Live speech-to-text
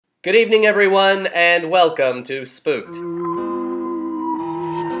Good evening, everyone, and welcome to Spooked.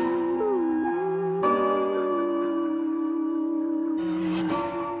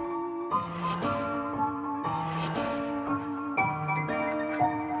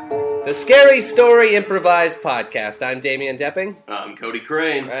 The Scary Story Improvised Podcast. I'm Damian Depping, I'm Cody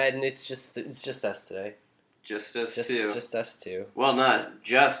Crane. and it's just us today. Just us Just two. just us two. Well, not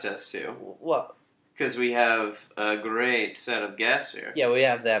just us two, Well, because we have a great set of guests here. yeah, we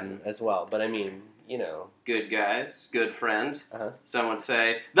have them as well, but I mean, you know. Good guys, good friends. Uh-huh. Some would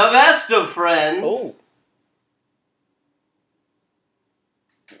say the best of friends. Oh.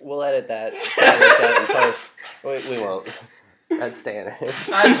 We'll edit that. Out in post. We won't. That's staying in.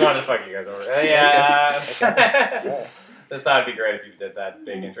 I just wanted to fuck you guys over. Yeah. Yeah. Just thought it'd be great if you did that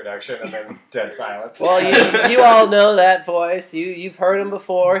big introduction and then dead silence. Well, you all know that voice. You've heard him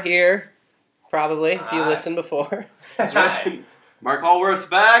before here, probably if you listened before. That's right. Mark Hallworth's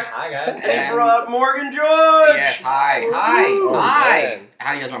back. Hi guys. And he brought Morgan George. Yes, hi, hi, Oh, hi. man.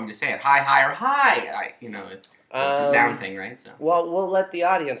 How do you guys want me to say it? Hi, or hi? It's a sound thing, right? So Well, we'll let the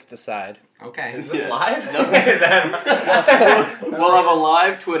audience decide. okay. Is this Yeah. live? No. Is that... We'll have a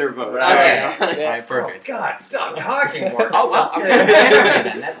live Twitter vote. Right. Okay. Yeah. All right, perfect. Oh, God, stop talking, Morgan. Oh well, okay.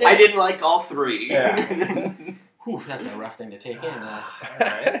 Then that's it. I didn't like all three. Yeah. Whew, that's a rough thing to take in.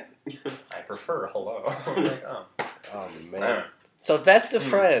 Nice. I prefer hello. Like, oh. Oh man. Alright. So best of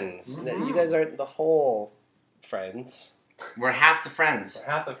friends. Mhm. You guys aren't the whole friends. We're half the friends.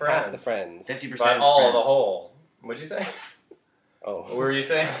 Half the friends. Half the friends. 50%. But of all friends. of the whole. What'd you say? Oh. What were you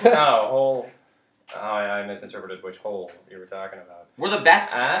saying? Oh, whole. Oh, yeah, I misinterpreted which whole you were talking about. We're the best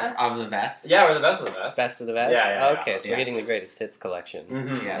Huh? of the best. Yeah, we're the best of the best. Best of the best. Yeah, yeah, Okay, so yeah. we're getting the greatest hits collection.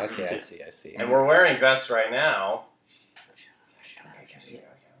 Mm-hmm. Yeah. Okay, I see. And we're wearing vests right now.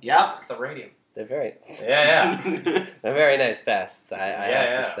 Yep. It's the radio. They're very Yeah. they're very nice vests. I have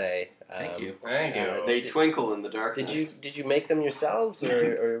Yeah. to say. Thank you. Thank you. They twinkle in the darkness. Did you make them yourselves,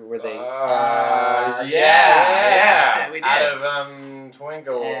 or were they? Yeah. Yeah, we did. Out of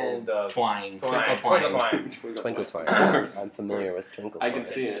twinkle And dust. twine. Twine. Twinkle twine. Twinkle Twine. I'm familiar with Twinkle I Twine. can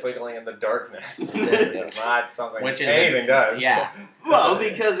see it. Twinkling in the darkness. That's Which it, is not something Which is anything does. Yeah. Well,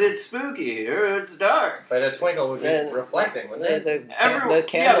 because it's spooky here, it's dark. But a twinkle would be And reflecting, wouldn't The, it? the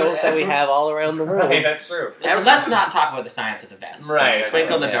candles that we have all around the room. Right, that's true. Listen, let's not talk about the science of the vest. Right.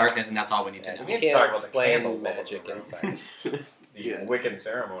 Twinkle in the Yeah. darkness, and that's all we need to Yeah. know. We You need to can't talk about the explain candles all over magic the room. inside. The Yeah. Wiccan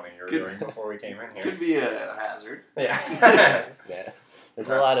ceremony you were Could- doing before we came in here. Could be a hazard. Yeah. Yeah. There's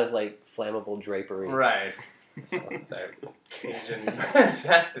a lot of like flammable drapery. Right. So it's a Cajun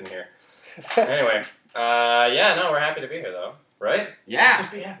fest in here. Anyway, yeah, no, we're happy to be here though, right? Yeah.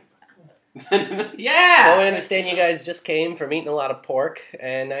 Just be happy. Yeah. Well, I understand you guys just came from eating a lot of pork,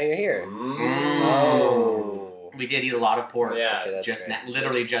 and now you're here. Oh. We did eat a lot of pork. Yeah, Okay, that's Just great. now,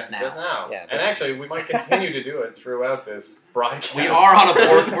 literally just now. Just now. Yeah, but- And actually, we might continue to do it throughout this broadcast. We are on a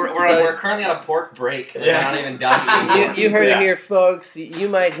pork. So- We're currently on a pork break. We're Yeah. not even done eating pork. You heard Yeah. it here, folks. You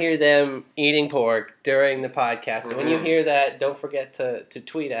might hear them eating pork during the podcast. So when you Mhm. hear that, don't forget to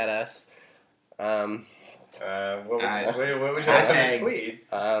tweet at us. What would you like to Hashtag- tweet?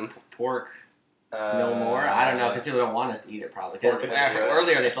 Pork. No more. I don't know because people don't want us to eat it probably. 'Cause Pork and-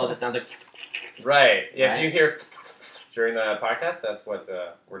 earlier they told us it sounds like Right. Yeah, Right. if you hear during the podcast, that's what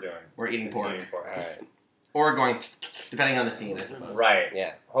we're doing. we're eating It's pork, eating pork. All right. or going depending on the scene, I suppose. Right.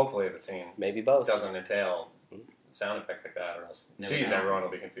 Yeah, Hopefully the scene maybe both. doesn't entail sound effects like that, or else, Never jeez, know. everyone will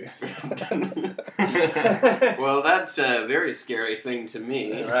be confused. Well, that's a very scary thing to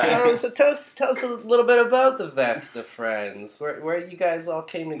me. Right. So tell us a little bit about the Vest of Friends, where you guys all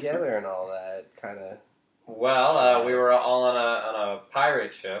came together and all that kind of. Well, we were all on a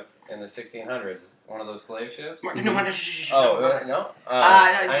pirate ship in the 1600s. One of those slave ships. No, shh. Oh, no?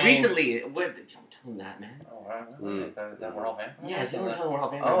 I mean- recently, what? Don't tell them that, man. Oh, wow. Mm. That we're all vampires? Yes, don't Isn't tell them we're all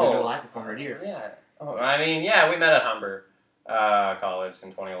vampires. Oh. We've been alive for 400 years. Yeah. Oh, I mean, yeah, we met at Humber College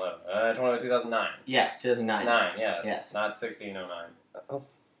in 2011. 2009. Yes, 2009. 9, yes. Yes. Not 1609. Oh.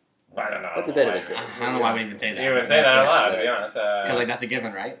 I don't know. That's a bit of a why- difference. I don't know why we even say that. You would but say that that's out it. loud, to be That's- honest. Because that's a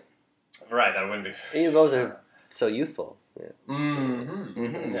given, right? Right, that wouldn't be. You both are so youthful. Yeah. Mm-hmm.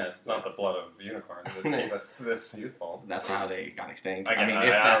 Mhm. Yes, it's not the blood of unicorns that keep us this youthful. That's how they got extinct. Again, I mean,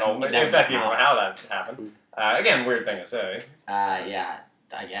 I if don't know if that's even how that happened. Again, weird thing to say. Yeah,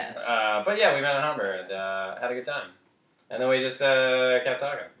 I guess. But yeah, we met at Humber and had a good time. And then we just kept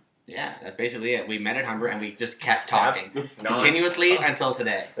talking. Yeah, that's basically it. We met at Humber and we just kept talking No. continuously until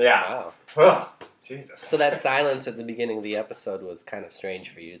today. Yeah. Wow. Oh, Jesus. So that silence at the beginning of the episode was kind of strange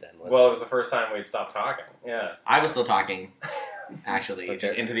for you then, wasn't Well, it it? was the first time we'd stopped talking. Yeah. I was still talking, actually, Okay.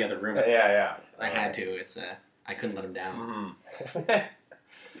 just into the other room. Yeah. I had to. It's I couldn't let him down. Mm-hmm.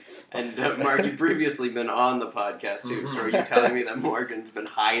 And Mark, you've previously been on the podcast too, so are you telling me that Morgan's been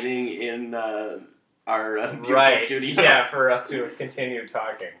hiding in our beautiful studio? Yeah, for us to continue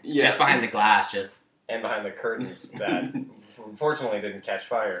talking. Yeah. Just behind the glass, just. And behind the curtains that unfortunately didn't catch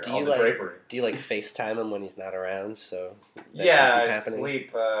fire. Do All you the drapery. Do you FaceTime him when he's not around? So that Yeah, can keep I happening?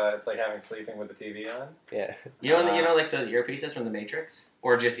 sleep. It's like sleeping with the TV on. Yeah, You know, like those earpieces from the Matrix,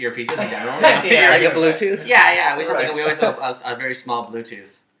 or just earpieces in general. Yeah, like a Bluetooth. Yeah. We Right. always have a very small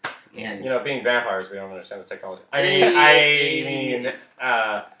Bluetooth. And Being vampires, we don't understand this technology.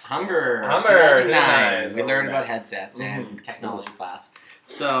 Humber, Humber 2009. is We what learned we about met. headsets and Mhm. technology class.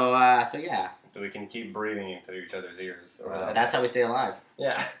 So yeah, We can keep breathing into each other's ears. that's how we stay alive.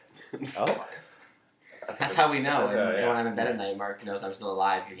 Yeah. Oh, That's how we know. That's And how, yeah. when I'm in bed at night, Mark knows I'm still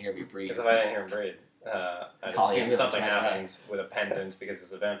alive. You can hear me breathe. Because if I didn't hear him breathe, I'd Call the assume ambulance something right away. happened with a pendant because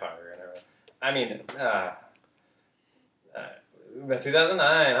it's a vampire. And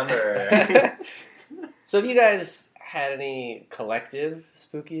 2009, Humber. so have you guys had any collective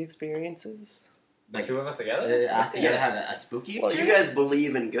spooky experiences? Like, Two of us together? us together had a spooky Well, you experience? guys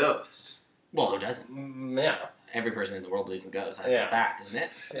believe in ghosts. Well, who doesn't? Yeah. Every person in the world believes in ghosts. That's Yeah. a fact, isn't it?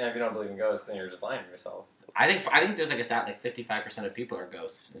 Yeah, if you don't believe in ghosts, then you're just lying to yourself. I think there's like a stat like 55% of people are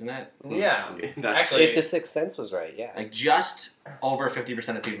ghosts, isn't it? Yeah. That's Actually, If the Sixth Sense was right, yeah. Like just over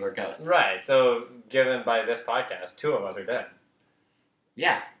 50% of people are ghosts. right. So, given by this podcast, two of us are dead.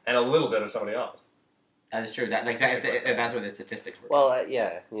 Yeah, And a little bit of somebody else. that is true. That if that's what the statistics were. Well,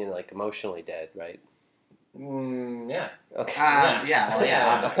 yeah, emotionally dead, right? Yeah. Okay. yeah, well, yeah.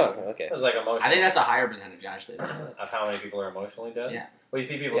 Obviously. Okay. It was like emotional. I think that's a higher percentage actually. of how many people are emotionally dead? Yeah. Well, you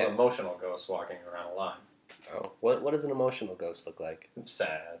see people's Yeah. emotional ghosts walking around a lot. Oh, what does an emotional ghost look like?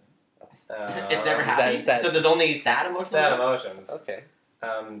 Sad. It's never Is happy. that- So there's only sad emotional. Sad ghosts? emotions. Okay.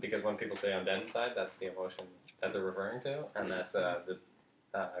 Because when people say I'm dead inside, that's the emotion that they're referring to, and that's the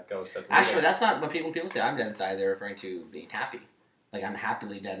ghost that's Actually, living. that's not when people say I'm dead inside. They're referring to being happy. Like I'm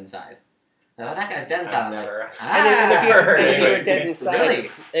happily dead inside. Now, that guy's dead inside. I've I'm like, never. And if you're Anyways, dead inside, really?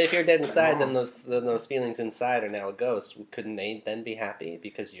 if you're dead inside, then those feelings inside are now a ghost. Couldn't they then be happy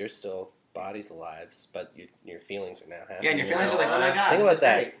because you're still body's alive, but your feelings are now happy? Yeah, and your feelings are like, oh my god. Think this about is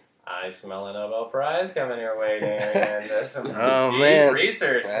that. great. I smell a Nobel Prize coming your way, Dan. That's some Oh, deep man.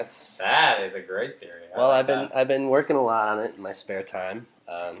 research. That's That is a great theory. I well. like I've been working a lot on it in my spare time.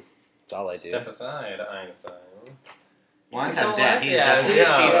 It's all I do. Step aside, Einstein. Einstein's still dead. alive? He's Yeah, dead.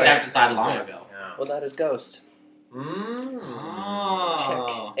 yeah, He's right. stepped aside long ago. Yeah. Well, not his ghost.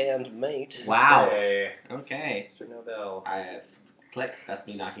 Oh. Check and mate. Wow. Hey, Okay. Mr. Nobel. Click. That's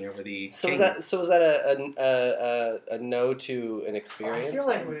me knocking over the. So king. was that a no to an experience? I feel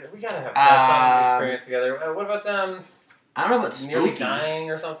like we gotta have some experience together. What about I don't know about nearly spooky. dying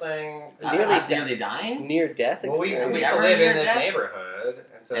or something? Nearly Us di- nearly dying near death Well, we experience. used to ever live in near this death? neighborhood.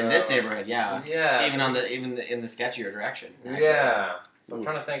 And so, in this neighborhood, yeah. Yeah. Even so- in the sketchier direction. Actually. Yeah. So I'm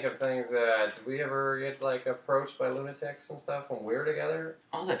trying to think of things that did we ever get like approached by lunatics and stuff when we were together?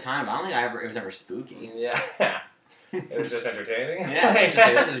 All the time. I don't think it was ever spooky. Yeah. It was just entertaining. Yeah, it's just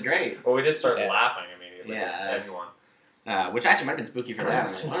like, this is great. Well, we did start Yeah. laughing immediately. Yeah, at that's- everyone. Which actually might have been spooky for them.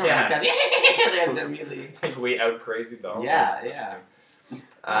 Like, oh, Yeah. these guys, they're immediately. I think we out crazy dogs. Yeah.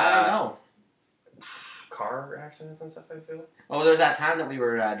 I don't know. Car accidents and stuff. I feel. Oh, there was that time that we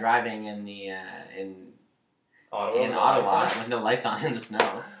were driving in the in Ottawa with no lights on in the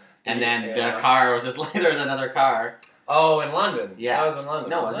snow, and then Yeah. the car was just like there was another car. Oh, in London. Yeah. That was in London.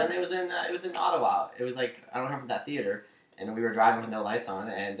 No, it wasn't wasn't. It was in Ottawa. It was like I don't remember that theater, and we were driving with no lights on,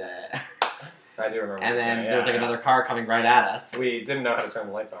 and I do remember. and this then now, there was like yeah. another car coming right at us. We didn't know how to turn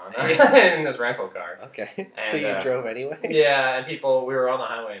the lights on in this rental car. Okay. And, So you drove anyway? Yeah, and we were on the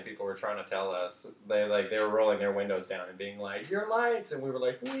highway, and people were trying to tell us they were rolling their windows down and being like, "Your lights," and we were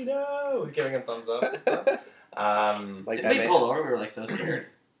like, "We know," giving them thumbs up and stuff. Like Did that we man- pull over? We were like so scared.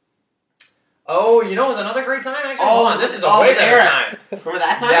 Oh, it was another great time actually. Oh, Hold on, this is a oh, way better Eric. time. Remember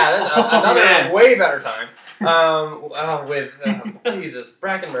that time? Yeah, that's Oh, another man. way better time. With Jesus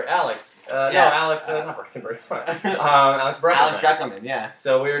Brackenbury, Alex. No, Yeah. Alex. Not Brackenbury. Alex Breckelman. Alex Breckelman, yeah.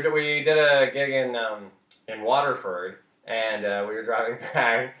 So we did a gig in Waterford, and we were driving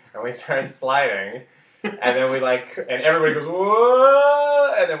back, and we started sliding, and then and everybody goes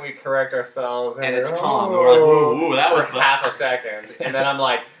whoa, and then we correct ourselves, And we're, it's calm. We're like, whoa, that was for half a second, and then I'm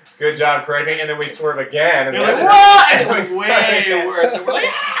like, good job correcting, and then we swerve again, and You're then like, what? and And we it's start way again. worse. And we're like,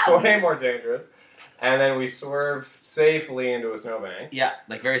 ah! way more dangerous, and then we swerve safely into a snowbank. Yeah,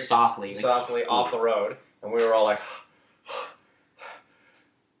 like very softly. Like, Softly off the road, and we were all like,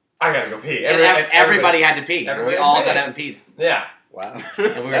 I gotta go pee. And everybody had to pee. everybody We all had to got out and peed. Yeah. Wow.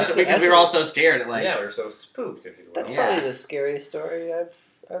 And because we were all so scared. Like, Yeah, we were so spooked, if you will. That's Yeah. probably the scariest story I've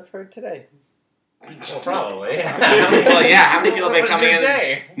I've heard today. Well, probably. Well, yeah. How many people have been coming in,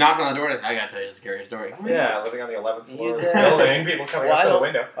 day? knocking on the door? I gotta tell you a scary story. Yeah, living on the 11th floor of You this building, people coming up to the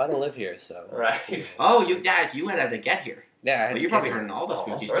window. I don't live here, so. Right. Oh, you guys, you had to get here. Yeah, But you probably heard all the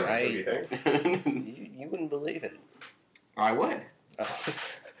spooky sorts stories. of spooky things. You wouldn't believe it. Oh, I would.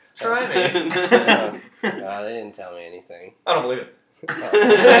 Try me. No, they didn't tell me anything. I don't believe it.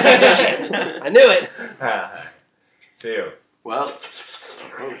 I knew it. Phew. Well,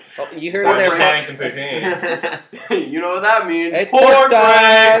 Oh, you heard So it I'm there. just having some poutine. you know what that means. It's pork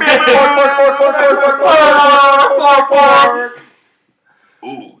time. Pork.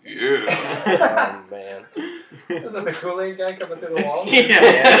 Ooh, yeah. Oh man. Is that the Kool-Aid guy coming through the wall?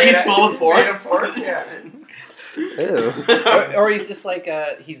 Yeah, he's full of pork. Made of pork? Yeah. Ew. Or he's just like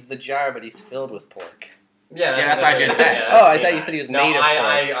he's the jar, but he's filled with pork. Yeah, that's what I just said. Oh, I thought you said he was made of pork.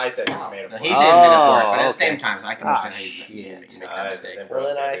 I said he was made of No, pork. he's in pork, but at the okay. same time, so I can understand how shit. you make that That's mistake. the same Well,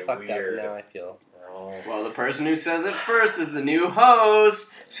 then I Weird. fucked up. Now I feel. Oh. Well, the person who says it first is the new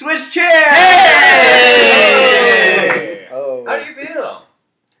host. Switch chairs! Hey! Oh. How do you feel?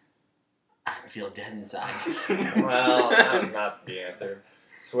 I feel dead inside. Well, that was not the answer.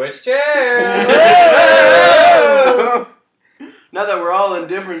 Switch chairs! Now that we're all in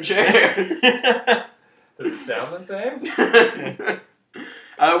different chairs. Does it sound the same?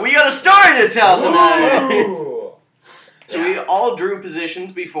 We got a story to tell tonight. Ooh. So we all drew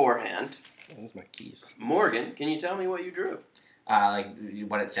positions beforehand. Those are my keys. Morgan, can you tell me what you drew? Like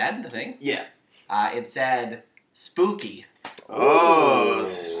what it said, the thing? Yeah. It said spooky. Oh, Ooh.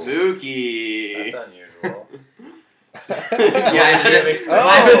 spooky. That's unusual. Yeah, Oh,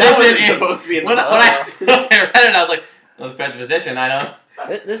 my position is supposed to be in when the I read it, I was like, "That was quite the position." I know.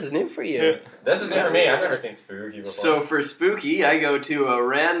 This is new for you. This is new for me. I've never seen Spooky before. So for spooky, I go to a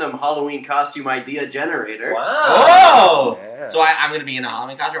random Halloween costume idea generator. Wow. Oh! Yeah. So I'm gonna be in a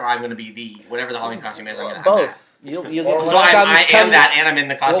Halloween costume, or I'm gonna be the whatever the Halloween costume is. I'm Both. You'll Or So I am that, and I'm in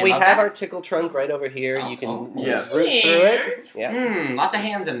the costume. Well, we of have that? our tickle trunk right over here. Oh, You can oh. Yeah. root through it. Yeah. Lots of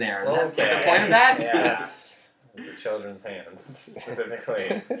hands in there. Is that Okay. the point of that? Yeah. Yes. It's a children's hands,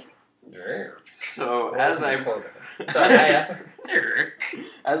 specifically. So as I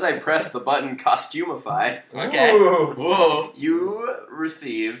as I press the button Costumify, Okay. Ooh. Whoa. you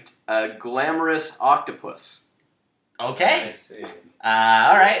received a glamorous octopus. Okay. I see. All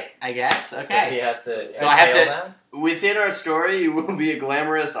right. I guess. So he Okay. has to. So I have to- that? Within our story, you will be a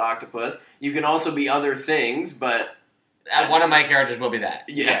glamorous octopus. You can also be other things, but One of my characters will be that.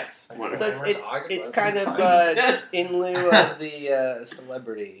 yes. One of So Glamorous it's octopus? kind of in lieu of the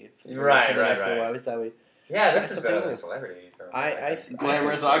celebrity. Right, For the right, next right. little while. We thought we. Yeah, this is Something better than new. Celebrity.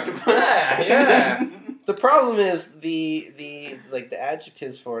 Glamorous octopus. Yeah, yeah. The problem is the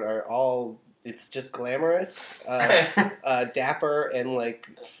adjectives for it are all. It's just glamorous, dapper, and like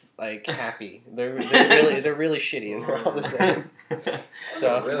happy. They're really shitty, and they're all the same.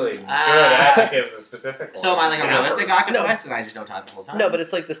 So really good adjectives are specific. So am I like a Dapper. realistic octopus, and I just don't talk the whole time? no, but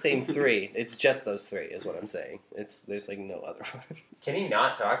it's like the same three. It's just those three, is what I'm saying. There's like no other ones. Can he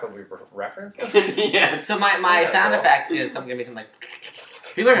not talk when we reference him? Yeah. So my Yeah, sound bro. effect is gonna be something like.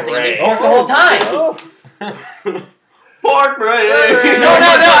 People are gonna think I'm Right. being pork the whole time. Oh. Pork break. No, I'm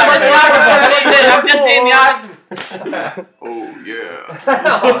just the octopus. I'm just being the octopus. Oh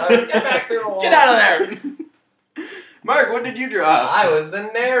yeah. Get back through the wall. Get out of there. Mark, what did you draw? I was the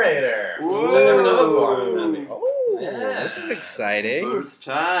narrator. Whoa. Which I've never done before. Oh, Yeah. this is exciting. First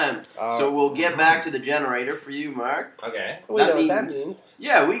time. So we'll get back to the generator for you, Mark. Okay. We That know what that means- means.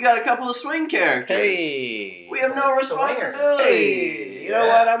 Yeah, we got a couple of swing characters. Hey. We have no Swingers. responsibility. Hey. You know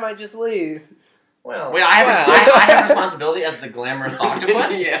what? I might just leave. Well, Wait, I have responsibility as the glamorous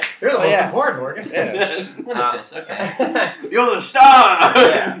octopus? Yeah. you're the Oh, most yeah. important, Morgan. Yeah. What is this? Okay. You're the star.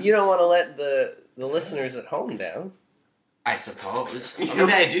 Yeah. You don't want to let the listeners at home down. I suppose. Or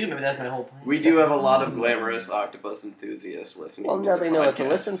maybe I do. Maybe that's my whole plan. We do have a lot of glamorous octopus enthusiasts listening. Well, to now the they know what to podcast.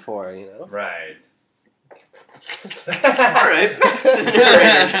 listen for, you know. Right. All right. Back to the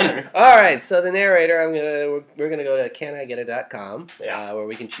narrator. All right, so the narrator, we're gonna go to canigeta.com, Yeah. where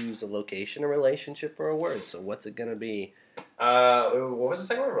we can choose a location, a relationship, or a word. So what's it gonna be? What was the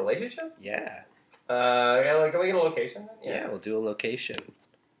second one? Relationship? Yeah, Yeah, can we get a location then? yeah, we'll do a location.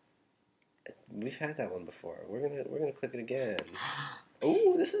 We've had that one before. We're gonna click it again.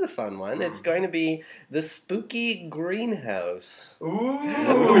 Ooh, this is a fun one. It's going to be the spooky greenhouse. Ooh.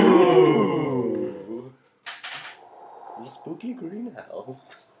 The spooky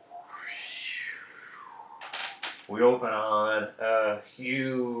greenhouse. We open on a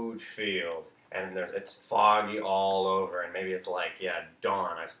huge field, and it's foggy all over, and maybe it's like,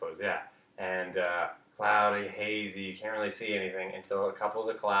 dawn, I suppose, yeah. And cloudy, hazy. You can't really see anything until a couple of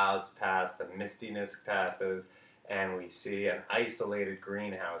the clouds pass, the mistiness passes, and we see an isolated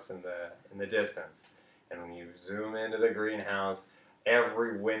greenhouse in the distance. And when you zoom into the greenhouse,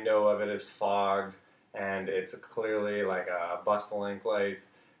 every window of it is fogged, and it's clearly like a bustling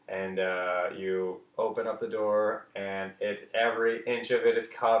place. And you open up the door, and every inch of it is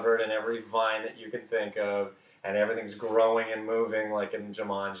covered, and every vine that you can think of, and everything's growing and moving like in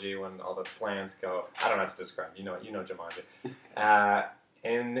Jumanji when all the plants go. I don't have to describe. You know Jumanji.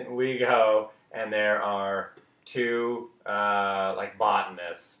 In we go, and there are two like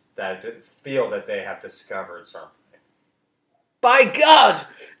botanists that feel that they have discovered something. By God,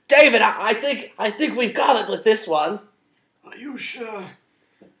 David, I think we've got it with this one. Are you sure?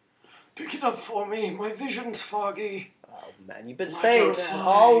 Pick it up for me. My vision's foggy. Oh, man, you've been saying that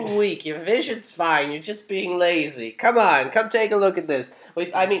all week. Your vision's fine. You're just being lazy. Come on, come take a look at this.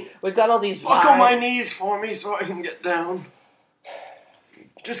 We've got all these vines. Buckle my knees for me so I can get down.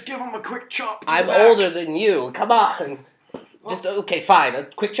 Just give him a quick chop. I'm older than you. Come on. Just, okay, fine. A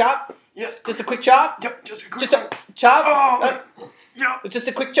quick chop? Yeah. Just a quick chop? Yep, just a quick chop. Chop? Yeah. Just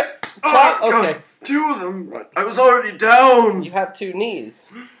a quick chop? Chop? Okay. God, two of them. I was already down. You have two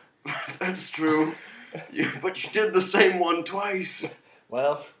knees. That's true. But you did the same one twice.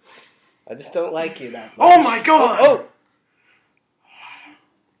 Well, I just don't like you that much. Oh my God! Oh!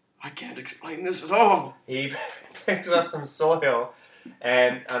 I can't explain this at all. He picks up some soil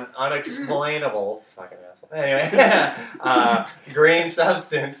and an unexplainable fucking asshole. Anyway, green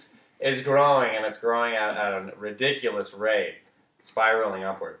substance is growing, and it's growing at a ridiculous rate, spiraling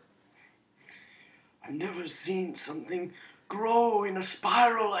upwards. I've never seen something grow in a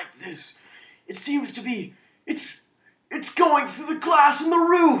spiral like this. It seems to be... It's going through the glass in the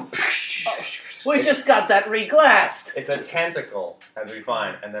roof. We just got that reglassed. It's a tentacle, as we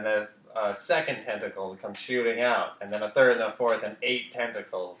find, and then a second tentacle comes shooting out, and then a third and a fourth, and 8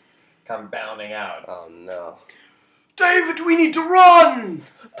 tentacles come bounding out. Oh, no. David, we need to run!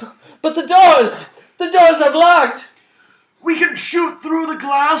 But the doors are blocked! We can shoot through the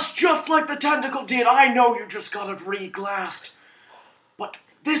glass just like the tentacle did. I know you just got it re-glassed. But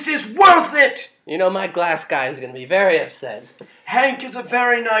this is worth it! You know, my glass guy is going to be very upset. Hank is a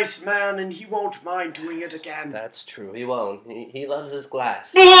very nice man, and he won't mind doing it again. That's true, he won't. He loves his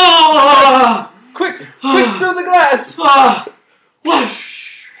glass. Quick through the glass! What?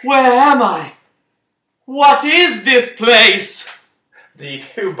 Where am I? What is this place? The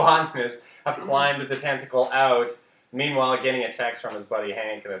 2 botanists have climbed the tentacle out, meanwhile getting a text from his buddy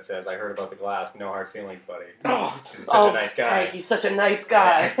Hank that says, "I heard about the glass, no hard feelings, buddy." He's such a nice guy. Hank, he's such a nice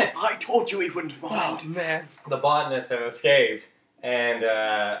guy. I told you he wouldn't mind. Oh, man. The botanists have escaped, and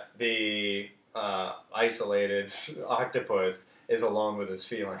the isolated octopus is alone with his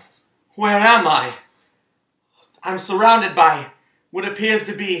feelings. Where am I? I'm surrounded by what appears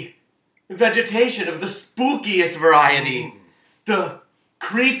to be vegetation of the spookiest variety. The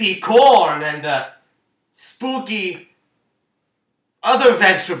creepy corn and the spooky other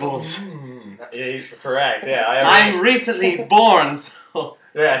vegetables. Yeah, he's correct, yeah. I'm recently born, so...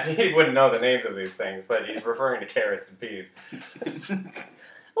 Yes, he wouldn't know the names of these things, but he's referring to carrots and peas.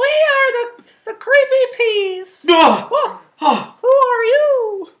 We are the creepy peas. Oh. Who are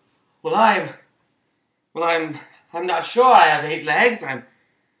you? Well, I'm not sure. I have 8 legs. I'm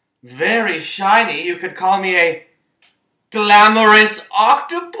very shiny. You could call me a glamorous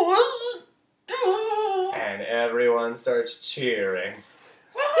octopus. And everyone starts cheering.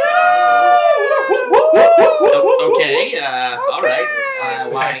 Okay, all right.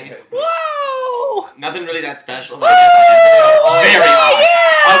 Why? Whoa! Nothing really that special. Very odd.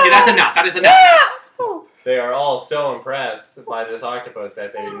 Yeah! Okay, that's enough. That is enough. Yeah! They are all so impressed by this octopus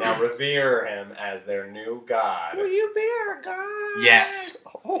that they now revere him as their new god. Will you be our god? Yes.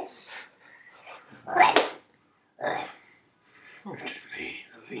 Oh. It's me,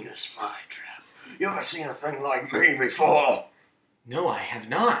 the Venus flytrap. You ever seen a thing like me before? No, I have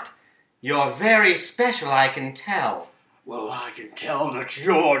not. You're very special, I can tell. Well, I can tell that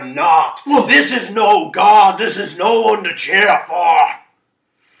you're not. This is no god. This is no one to cheer for.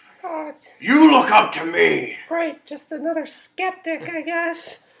 Oh, You look up to me. great. Just another skeptic, I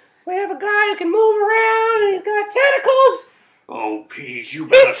guess. We have a guy who can move around, and he's got tentacles. Oh, Peas, you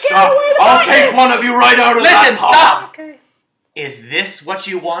better scared stop. away the I'll take darkness. one of you right out of Listen, that pod. stop! Okay. Is this what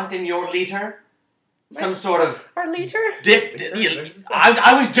you want in your liter? Some sort of... Our liter?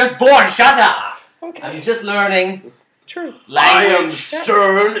 I was just born. Shut up. Okay. I'm just learning True. I am language.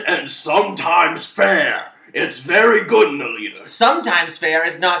 stern and sometimes fair. It's very good in a leader. Sometimes fair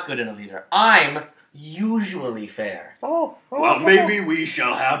is not good in a leader. I'm usually fair. Oh. Well, maybe we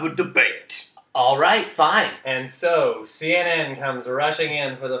shall have a debate. All right, fine. And so, CNN comes rushing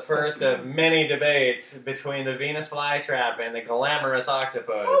in for the first of many debates between the Venus flytrap and the glamorous octopus.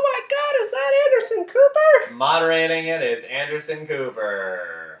 Oh my God, is that Anderson Cooper? Moderating it is Anderson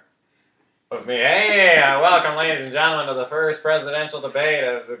Cooper. With me, hey, welcome, ladies and gentlemen, to the first presidential debate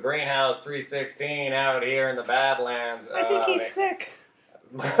of the Greenhouse 316 out here in the Badlands. I think he's sick.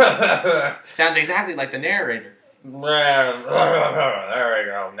 Sounds exactly like the narrator. There we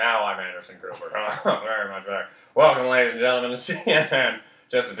go. Now I'm Anderson Cooper. Very much better. Welcome, ladies and gentlemen, to CNN.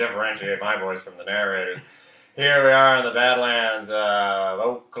 Just to differentiate my voice from the narrators. Here we are in the Badlands of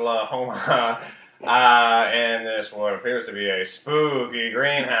Oklahoma. In this what appears to be a spooky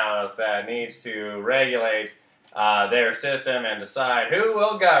greenhouse that needs to regulate their system and decide who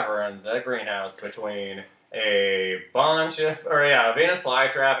will govern the greenhouse between a Venus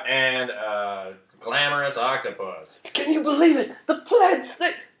flytrap and glamorous octopus. Can you believe it? The plants,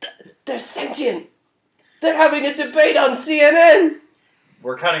 they're sentient. They're having a debate on CNN.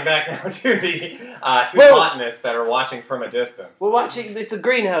 We're cutting back now to the two botanists that are watching from a distance. We're watching, it's a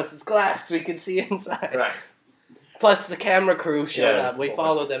greenhouse, it's glass, we can see inside. Right. Plus the camera crew showed Yeah, up, we cool.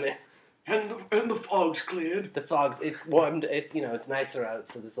 followed them in. And the fog's cleared. The fog, it's warmed, it's nicer out,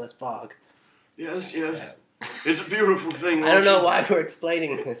 so there's less fog. Yes, yes. It's a beautiful thing. I don't know why we're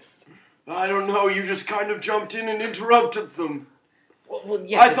explaining this. I don't know, you just kind of jumped in and interrupted them. Well,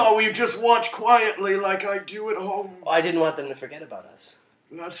 yeah, I thought we'd just watch quietly like I do at home. I didn't want them to forget about us.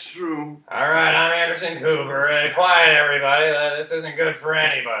 That's true. Alright, I'm Anderson Cooper. Quiet, everybody. This isn't good for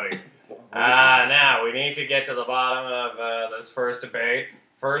anybody. Now, we need to get to the bottom of this first debate.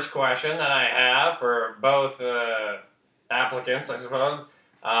 First question that I have for both applicants, I suppose.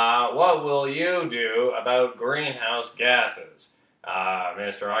 What will you do about greenhouse gases?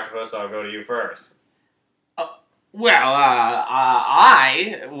 Mr. Octopus, I'll go to you first. I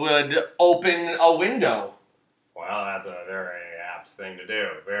would open a window. Well, that's a very apt thing to do.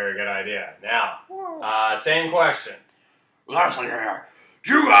 Very good idea. Now, same question. Listen here.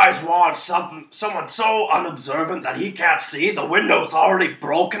 Do you guys want someone so unobservant that he can't see the window's already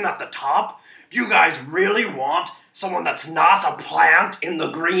broken at the top? Do you guys really want someone that's not a plant in the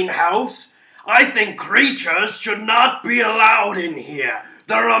greenhouse? I think creatures should not be allowed in here.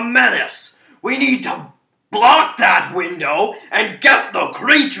 They're a menace. We need to block that window and get the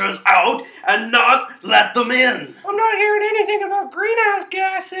creatures out and not let them in. I'm not hearing anything about greenhouse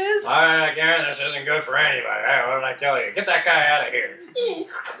gases. Alright, Garen, this isn't good for anybody. Hey, what did I tell you? Get that guy out of here.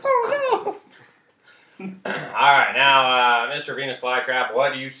 Oh Alright, now, Mr. Venus Flytrap,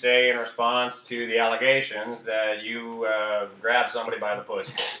 what do you say in response to the allegations that you grabbed somebody by the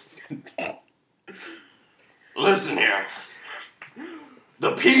pussy? Listen here.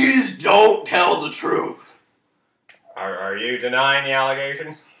 The peas don't tell the truth. Are you denying the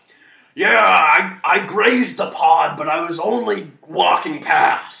allegations? Yeah, I grazed the pod, but I was only walking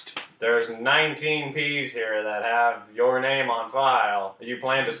past. There's 19 P's here that have your name on file. Do you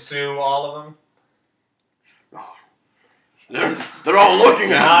plan to sue all of them? They're all looking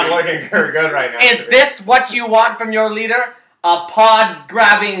You're at not me. looking very good right now. Is this what you want from your leader? A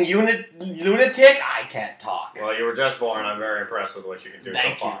pod-grabbing lunatic? I can't talk. Well, you were just born. I'm very impressed with what you can do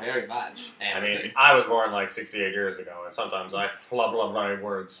Thank so you far. very much, I Anderson. mean, I was born like 68 years ago, and sometimes I flub my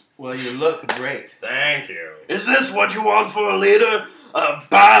words. Well, you look great. Thank you. Is this what you want for a leader? A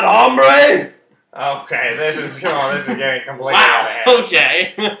bad hombre? Okay, this is getting completely out of hand.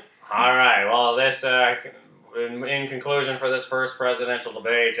 Okay. All right. Well, this in conclusion for this first presidential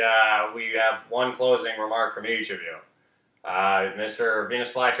debate, we have one closing remark from each of you. Mr. Venus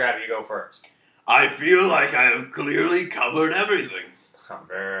Flytrap, you go first. I feel like I have clearly covered everything. All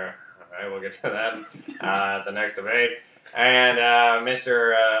right, we'll get to that at the next debate. And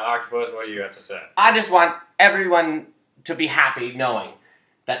Mr. Octopus, what do you have to say? I just want everyone to be happy knowing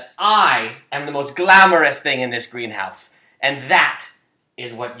that I am the most glamorous thing in this greenhouse. And that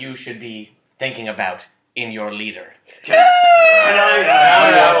is what you should be thinking about in your leader. Can I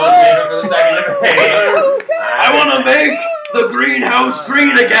For the second debate. I want to make the greenhouse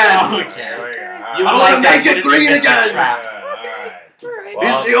green again. Okay. You I want to make it green again. Trap.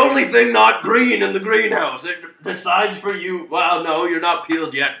 It's the only thing not green in the greenhouse. Besides for you, well, no, you're not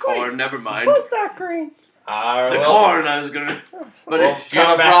peeled yet, corn. Never mind. Who's that green? The corn, I was gonna. But Well, Do you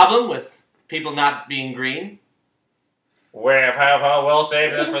have a problem with people not being green? We'll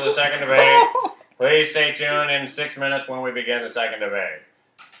save this for the second debate. Please stay tuned in 6 minutes when we begin the second debate.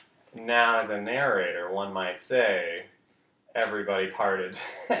 Now, as a narrator, one might say, everybody parted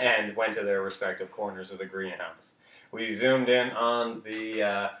and went to their respective corners of the greenhouse. We zoomed in on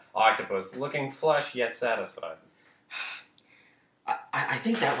the octopus, looking flush yet satisfied. I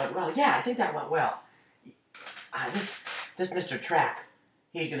think that went well. Yeah, I think that went well. This Mr. Trap,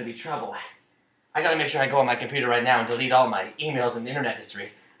 he's gonna be trouble. I gotta make sure I go on my computer right now and delete all my emails and internet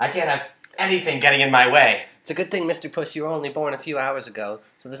history. I can't have anything getting in my way. It's a good thing, Mr. Puss, you were only born a few hours ago,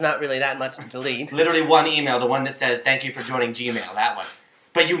 so there's not really that much to delete. Literally one email, the one that says, thank you for joining Gmail, that one.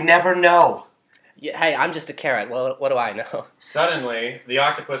 But you never know. Yeah, hey, I'm just a carrot. Well, what do I know? Suddenly, the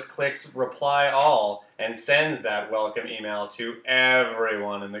octopus clicks reply all and sends that welcome email to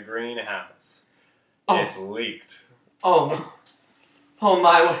everyone in the greenhouse. Oh. It's leaked. Oh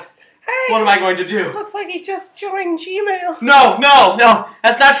my, Hey, what am I going to do? looks like he just joined Gmail. No,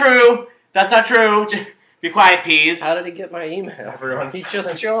 that's not true. That's not true. Be quiet, Peas. How did he get my email? He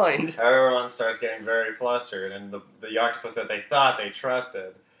just joined. Everyone starts getting very flustered, and the octopus that they thought they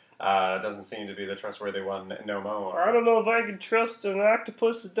trusted doesn't seem to be the trustworthy one no more. I don't know if I can trust an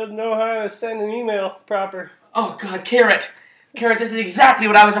octopus that doesn't know how to send an email proper. Oh, God, Carrot. Carrot, this is exactly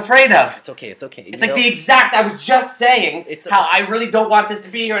what I was afraid of. It's okay. It's like the exact, I was just saying It's how I really don't want this to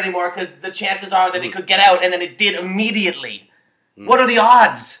be here anymore because the chances are that it could get out, and then it did immediately. What are the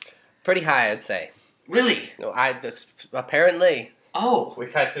odds? Pretty high, I'd say. Really? No, apparently. Oh. We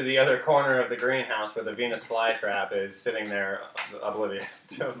cut to the other corner of the greenhouse where the Venus flytrap is sitting there oblivious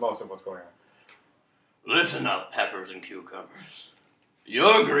to most of what's going on. Listen up, peppers and cucumbers.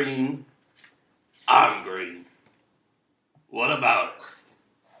 You're green. I'm green. What about it?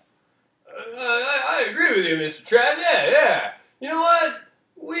 I agree with you, Mr. Trap. Yeah. You know what?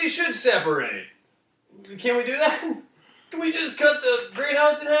 We should separate. Can we do that? Can we just cut the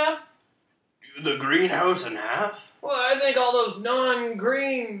greenhouse in half? The greenhouse in half? Well, I think all those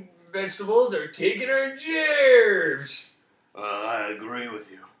non-green vegetables are taking our germs. I agree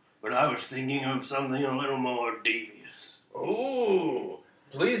with you, but I was thinking of something a little more devious. Ooh,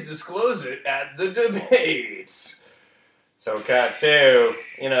 please disclose it at the debates. So cut to,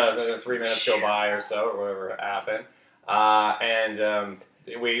 3 minutes go by or so, or whatever happened.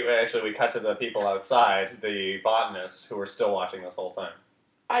 We cut to the people outside, the botanists, who are still watching this whole thing.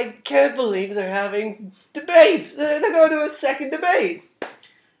 I can't believe they're having debates. They're going to a second debate.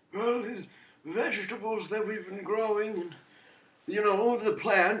 Well, these vegetables that we've been growing, and, the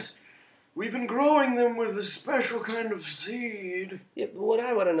plants, we've been growing them with a special kind of seed. Yeah, but what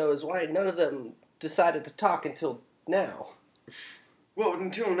I want to know is why none of them decided to talk until now. What,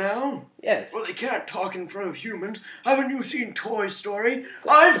 until now? Yes. Well, they can't talk in front of humans. Haven't you seen Toy Story?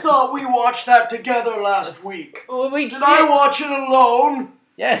 I thought we watched that together last week. Well, we Did I watch it alone?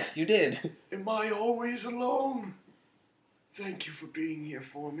 Yes, you did. Am I always alone? Thank you for being here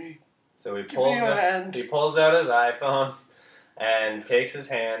for me. So he Give me your hand. pulls out his iPhone and takes his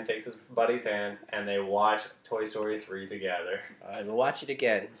buddy's hand, and they watch Toy Story 3 together. I will watch it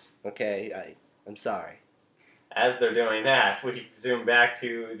again. Okay, I'm sorry. As they're doing that, we zoom back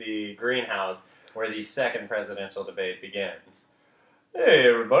to the greenhouse where the second presidential debate begins. Hey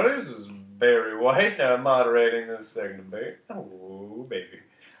everybody, this is Barry White moderating this second debate. Oh, baby.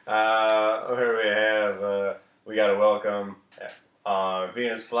 Here we have, we got to welcome our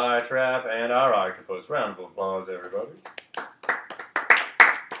Venus flytrap and our octopus. Round of applause, everybody.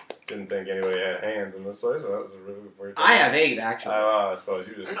 Didn't think anybody had hands in this place, so that was a really weird thing. I have 8, actually. I suppose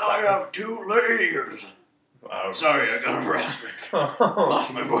you just... And I have 2 layers. Sorry, I got a raspy.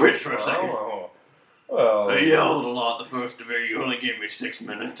 Lost my voice for a second. Well, I yelled a lot the first debate. You only gave me 6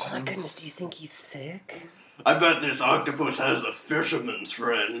 minutes. Oh my goodness, do you think he's sick? I bet this octopus has a fisherman's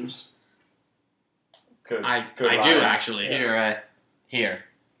friends. I do, actually. Here.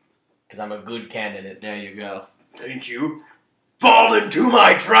 Because I'm a good candidate. There you go. Thank you. Fall into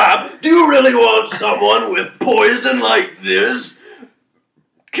my trap. Do you really want someone with poison like this?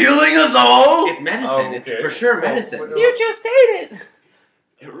 Killing us all? It's medicine. It's for sure medicine. You just ate it.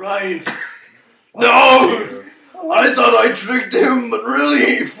 You're right. No! I thought I tricked him, but really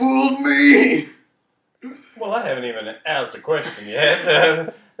he fooled me. Well, I haven't even asked a question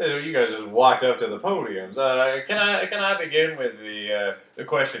yet. You guys just walked up to the podiums. Can I begin with the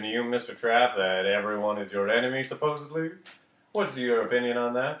question to you, Mr. Trap, that everyone is your enemy, supposedly? What's your opinion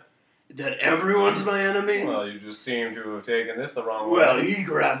on that? That everyone's my enemy? Well, you just seem to have taken this the wrong way. Well, he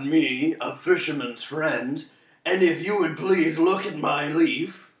grabbed me, a fisherman's friend, and if you would please look at my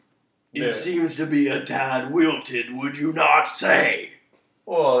leaf, it seems to be a tad wilted, would you not say?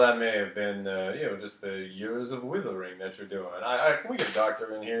 Well, that may have been, just the years of withering that you're doing. Can we get a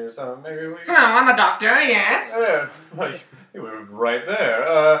doctor in here or something? Maybe we... Hello, I'm a doctor, yes. You were right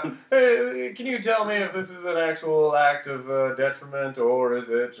there. Hey, can you tell me if this is an actual act of detriment, or is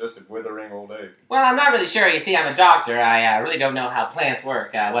it just a withering old age? Well, I'm not really sure. You see, I'm a doctor. I really don't know how plants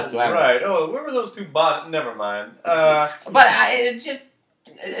work whatsoever. Right. Oh, where were those two Never mind. But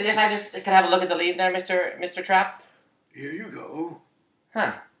if I just could have a look at the leaf there, Mr. Trapp? Here you go.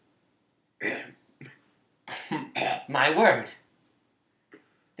 Huh. Yeah. My word.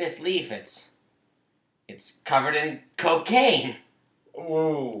 This leaf, it's covered in cocaine.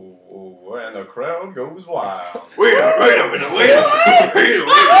 Ooh, and the crowd goes wild. Wait a minute.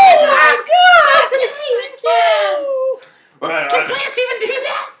 Can plants even do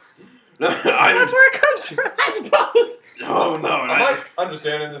that? That's where it comes from. I suppose. Oh, no. Am I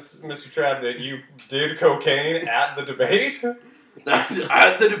understanding this, Mr. Trapp, that you did cocaine at the debate?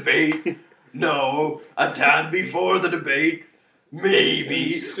 At the debate? No. A tad before the debate?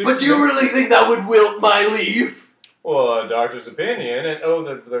 Maybe. But do you really think that would wilt my leaf? Well, a doctor's opinion, and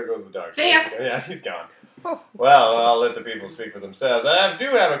there goes the doctor. See ya. Yeah, he's gone. Well, I'll let the people speak for themselves. I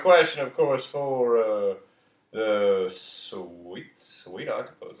do have a question, of course, for the sweet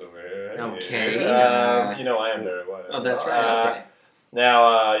octopus over here. Okay. I am very white. Oh, that's right. Okay.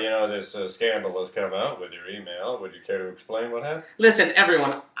 Now, this scandal has come out with your email. Would you care to explain what happened? Listen,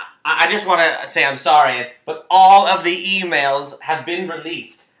 everyone, I just want to say I'm sorry, but all of the emails have been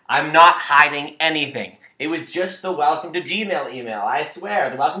released. I'm not hiding anything. It was just the welcome to Gmail email. I swear,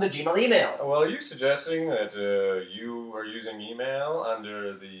 the welcome to Gmail email. Well, are you suggesting that you are using email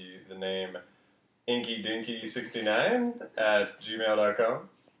under the name InkyDinky69 at gmail.com?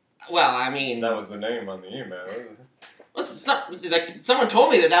 Well, I mean... That was the name on the email, isn't it? Someone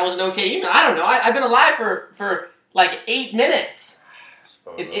told me that was an okay email. I don't know. I've been alive for like 8 minutes.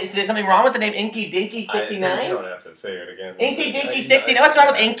 Is there something wrong with the name Inky Dinky 69? You don't have to say it again. Inky Dinky 69. What's wrong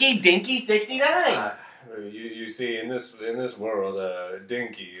with Inky Dinky 69? You see, in this world,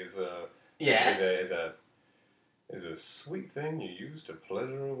 dinky is a sweet thing you use to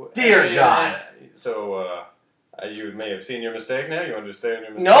pleasure away. Dear God. So you may have seen your mistake now. You understand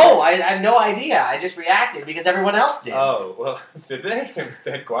your mistake? No, I have no idea. I just reacted because everyone else did. Oh well, did they? It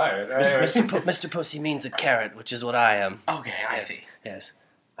stayed quiet. Mr. Pussy means a carrot, which is what I am. Okay, I see. Yes.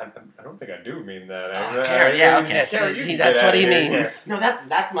 I don't think I do mean that. Carrot, yeah, okay. Carrot, That's what he means. No,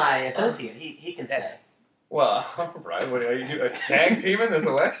 that's my associate. He can say. Well, all right. What are you a tag team in this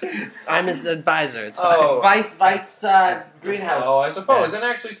election? I'm his advisor. It's fine. Oh, Vice greenhouse. Oh, I suppose. And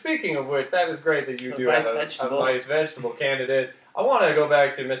actually, speaking of which, that is great that you do have a vice vegetable candidate. I want to go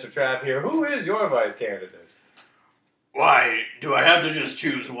back to Mr. Trapp here. Who is your vice candidate? Why, do I have to just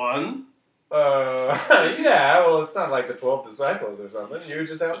choose one? Yeah, well, it's not like the 12 disciples or something. You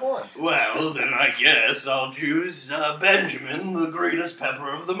just have one. Well, then I guess I'll choose Benjamin, the greenest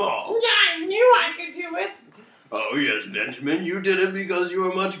pepper of them all. Yeah, I knew I could do it. Oh, yes, Benjamin, you did it because you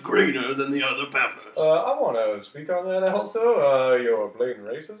are much greener than the other peppers. I want to speak on that also. Your blatant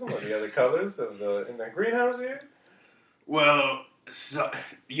racism of the other colors in the greenhouse here. Well,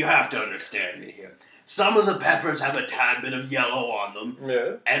 you have to understand me here. Some of the peppers have a tad bit of yellow on them,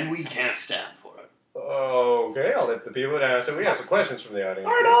 yeah, and we can't stand for it. Okay, I'll let the people down. So we have some questions from the audience.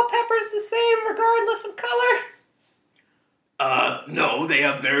 Aren't all peppers the same regardless of color? No, they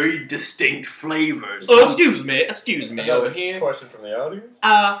have very distinct flavors. Oh, excuse me Another over here. Question from the audience.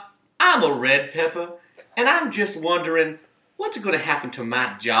 I'm a red pepper, and I'm just wondering what's going to happen to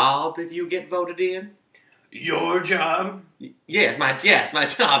my job if you get voted in? Your job? Yes, my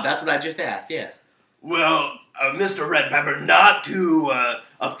job. That's what I just asked. Yes. Well, Mr. Red Pepper, not to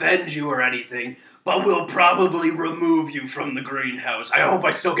offend you or anything, but we'll probably remove you from the greenhouse. I hope I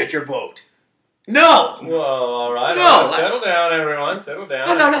still get your vote. No! Well, all right. No! All right, settle down, everyone. Settle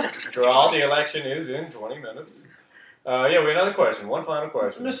down. No. After all, the election is in 20 minutes. We have another question. One final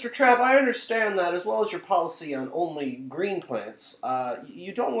question. Mr. Trapp, I understand that as well as your policy on only green plants,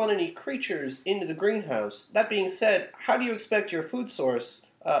 you don't want any creatures into the greenhouse. That being said, how do you expect your food source,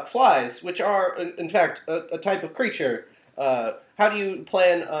 flies, which are, in fact, a type of creature, how do you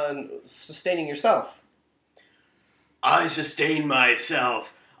plan on sustaining yourself? I sustain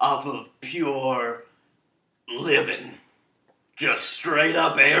myself off of pure living. Just straight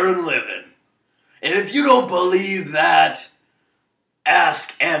up air and living. And if you don't believe that,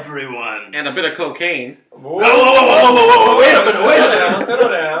 ask everyone. And a bit of cocaine. Whoa, Whoa, wait a minute. Settle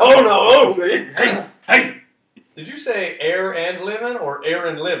down. Oh, no. Hey. Did you say air and living or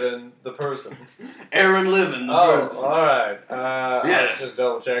Aaron Livin, the person? Aaron Livin, the person. Oh, all right. Yeah. I'll just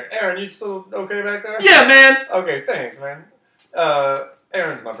double check. Aaron, you still okay back there? Yeah, man. Okay, thanks, man.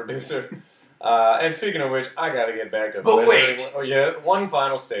 Aaron's my producer. And speaking of which, I gotta get back to. But wait. Oh yeah, one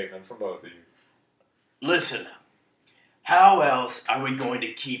final statement from both of you. Listen, how else are we going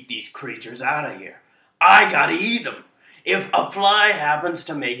to keep these creatures out of here? I gotta eat them. If a fly happens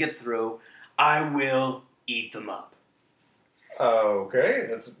to make it through, I will eat them up. Okay,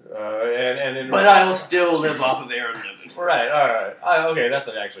 that's But I'll still live off of Aaron living. Right, alright. Okay, that's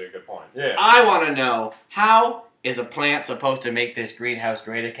actually a good point. Yeah. I want to know, how is a plant supposed to make this greenhouse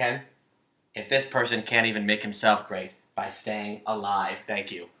great again if this person can't even make himself great by staying alive?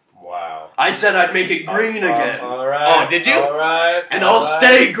 Thank you. Wow. I said I'd make it green again. Alright. Oh, did you? Alright. And I'll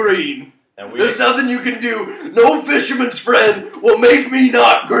stay green. And There's nothing you can do. No fisherman's friend will make me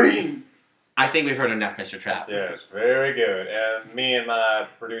not green. I think we've heard enough, Mr. Trap. Yes, very good. And me and my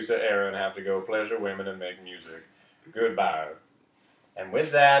producer Aaron have to go pleasure women and make music. Goodbye. And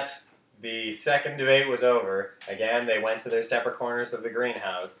with that, the second debate was over. Again, they went to their separate corners of the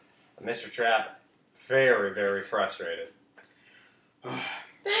greenhouse. Mr. Trap, very, very frustrated.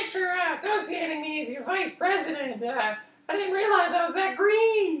 Thanks for associating me as your vice president. I didn't realize I was that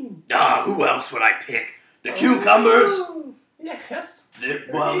green. Who else would I pick? The cucumbers? Ooh, yes. They're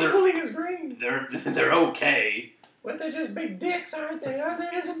Equally as green. they're okay. But they're just big dicks, aren't they? Aren't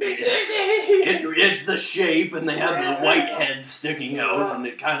they just big dicks? It's the shape, and they have the white heads sticking out, and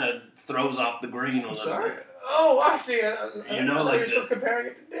it kind of throws off the green a little Sorry. bit. Oh, I see. You know, I like you're still comparing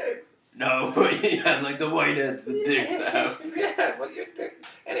it to dicks. No, yeah, like the white heads, the dicks out. Yeah, what you do?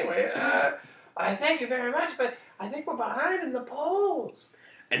 Anyway, I thank you very much, but I think we're behind in the polls.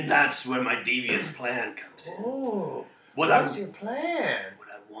 And that's where my devious plan comes in. Oh, What what's your plan? What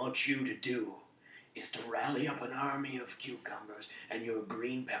I want you to do is to rally up an army of cucumbers and your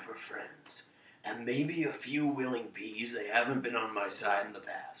green pepper friends, and maybe a few willing peas. They haven't been on my side in the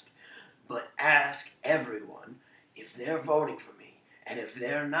past. But ask everyone if they're voting for me, and if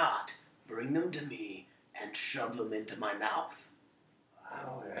they're not, bring them to me and shove them into my mouth.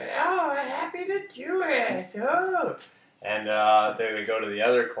 Oh, happy to do it. Oh. And they would go to the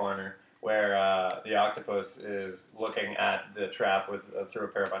other corner where the octopus is looking at the trap with through a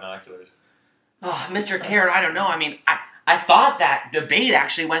pair of binoculars. Oh, Mr. Carrot, I don't know. I mean, I thought that debate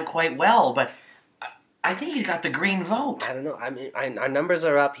actually went quite well, but I think he's got the green vote. I don't know. I mean, our numbers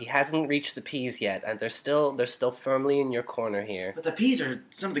are up. He hasn't reached the peas yet, and they're still firmly in your corner here. But the peas are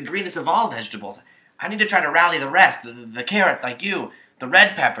some of the greenest of all vegetables. I need to try to rally the rest, the carrots like you, the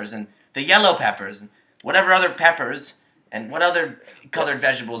red peppers and the yellow peppers, and whatever other peppers, and what other colored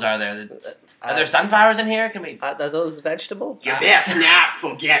vegetables are there? Are there sunflowers in here? Can we? Are those vegetables? You best not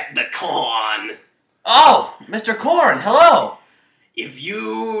forget the corn. Oh, Mr. Corn, hello. If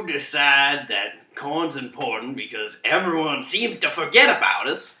you decide that corn's important because everyone seems to forget about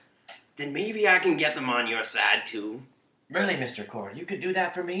us, then maybe I can get them on your side too. Really, Mr. Corn, you could do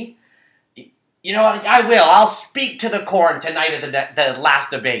that for me? You know what? I will. I'll speak to the corn tonight at the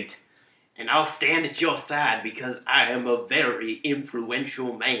last debate. And I'll stand at your side because I am a very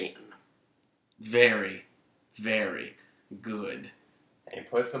influential man. Very, very good. And he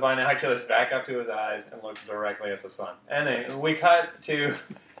puts the binoculars back up to his eyes and looks directly at the sun. And then we cut to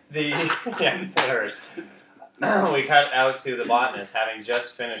the yeah, it hurts. We cut out to the botanist having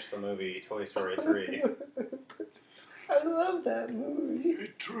just finished the movie Toy Story 3. I love that movie.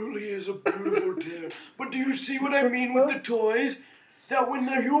 It truly is a beautiful tale. But do you see what I mean with the toys? That when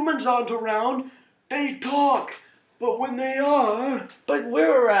the humans aren't around, they talk. But when they are... But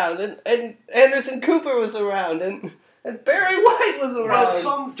we're around, and Anderson Cooper was around, and Barry White was around. Well,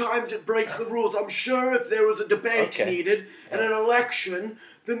 sometimes it breaks the rules. I'm sure if there was a debate needed and an election,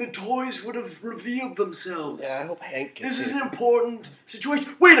 then the toys would have revealed themselves. Yeah, I hope Hank gets This is it. an important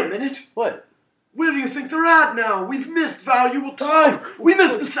situation. Wait a minute. What? Where do you think they're at now? We've missed valuable time. We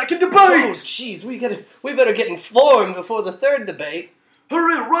missed the second Oh, debate. jeez, we better get informed before the third debate.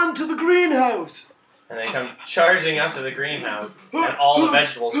 Hurry, run to the greenhouse. And they come charging up to the greenhouse, and all the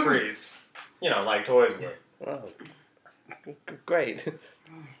vegetables freeze. You know, like toys would. Oh, great.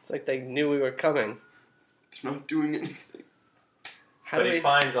 It's like they knew we were coming. It's not doing anything. But he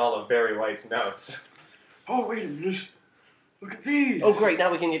finds all of Barry White's notes. Oh, wait a minute. Look at these. Oh, great,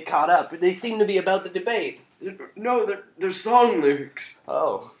 now we can get caught up. They seem to be about the debate. No, they're song lyrics.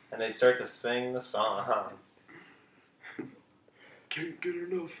 Oh. And they start to sing the song. Can't get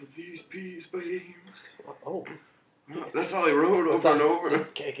enough of these peas, babe. Oh. That's all he wrote over and over.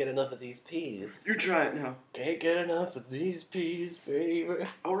 Just can't get enough of these peas. You try it now. Can't get enough of these peas, baby.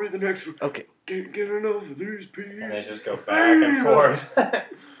 I'll read the next one. Okay. Can't get enough of these peas. And they just go back and forth.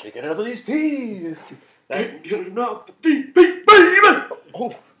 Can't get enough of these peas. Can't get enough of these peas, baby.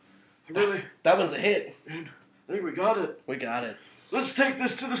 Oh, Really? that one's a hit. And I think we got it. We got it. Let's take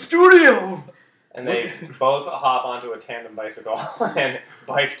this to the studio. And they both hop onto a tandem bicycle and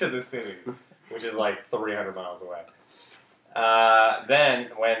bike to the city, which is like 300 miles away. Then,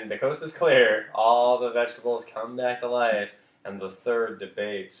 when the coast is clear, all the vegetables come back to life, and the third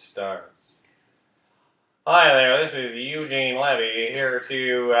debate starts. Hi there, this is Eugene Levy here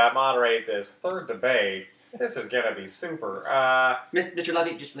to moderate this third debate. This is gonna be super. Mr.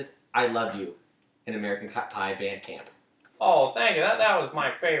 Levy, just like I loved you in American Pie band camp. Oh, thank you. That was my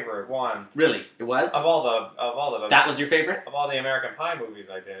favorite one Really, it was. of all the That was your favorite? of all the American Pie movies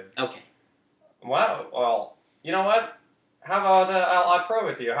I did. Okay. Well, you know what? How about I'll prove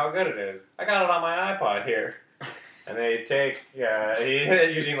it to you how good it is. I got it on my iPod here. And they take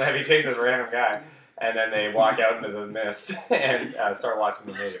Eugene Levy takes this random guy, and then they walk out into the mist and start watching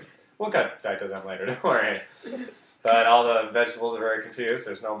the movie. We'll cut back to them later. Don't worry. But all the vegetables are very confused.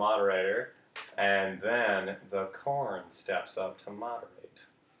 There's no moderator. And then the corn steps up to moderate.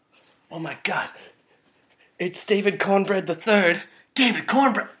 Oh my God! It's David Cornbread III. David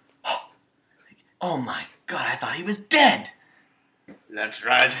Cornbread. Oh my God! I thought he was dead. That's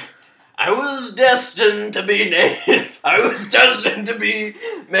right. I was destined to be named. I was destined to be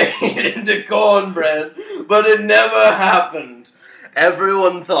made into cornbread, but it never happened.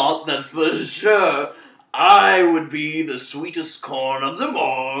 Everyone thought that for sure I would be the sweetest corn of them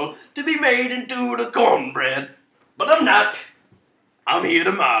all to be made into the cornbread, but I'm not. I'm here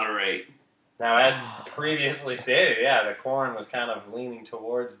to moderate. Now, as previously stated, yeah, the corn was kind of leaning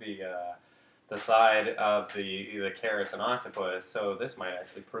towards the side of the carrots and octopus, so this might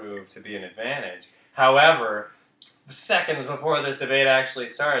actually prove to be an advantage. However, seconds before this debate actually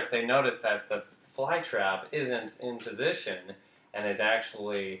starts, they notice that the fly trap isn't in position and is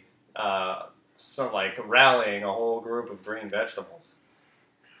actually rallying a whole group of green vegetables.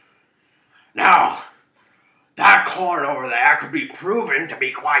 Now, that corn over there could be proven to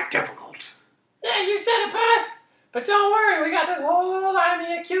be quite difficult. Yeah, you said it, boss. But don't worry, we got this whole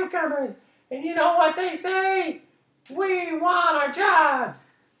army of cucumbers. And you know what they say? We want our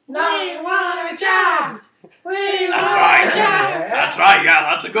jobs. We want our jobs. We want That's our right. jobs. That's right, yeah,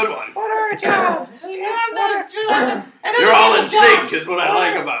 that's a good one. What are our jobs? We want our jobs. And You're all in jobs. sync, is what I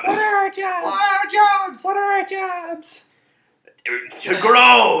like about What it. are our jobs? What are our jobs? What are our jobs? To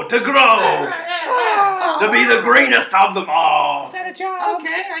grow, Oh. to be the greenest of them all. Is that a job?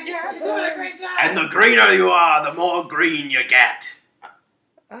 Okay, I guess. You're doing a great job. And the greener you are, the more green you get.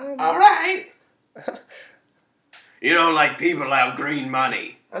 All right. You know, like people have green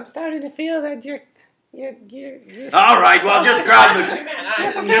money. I'm starting to feel that you're All right, well, just grab the,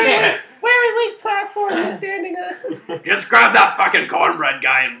 very weak platform you're standing on. just grab that fucking cornbread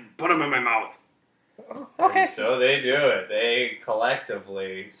guy and put him in my mouth. Okay. And so they do it. They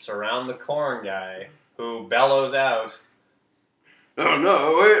collectively surround the corn guy, who bellows out, Oh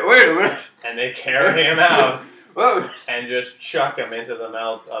no! Wait a minute. and they carry him out Whoa. and just chuck him into the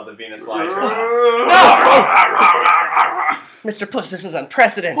mouth of the Venus flytrap. Mr. Puss, this is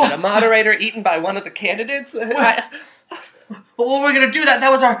unprecedented. A moderator eaten by one of the candidates? Well, we're gonna do that.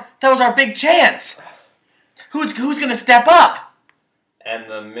 That was our big chance. Who's gonna step up? And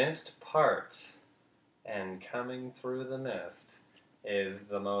the mist parts, and coming through the mist is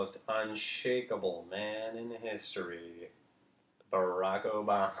the most unshakable man in history, Barack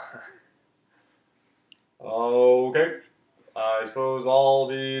Obama. Okay, I suppose I'll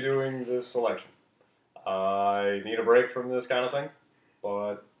be doing this selection. I need a break from this kind of thing,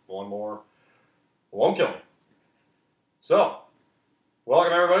 but one more won't kill me. So,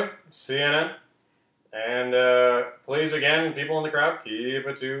 welcome everybody, CNN, and please again, people in the crowd, keep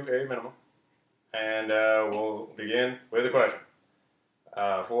it to a minimum. And we'll begin with a question.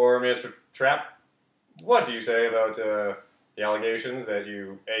 For Mr. Trapp, what do you say about the allegations that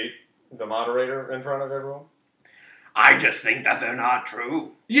you ate the moderator in front of everyone? I just think that they're not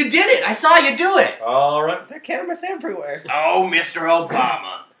true. You did it. I saw you do it. All right. There are cameras everywhere. Oh, Mr.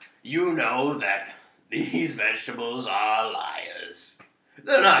 Obama, you know that these vegetables are liars.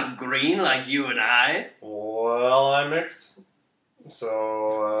 They're not green like you and I. Well, I'm mixed.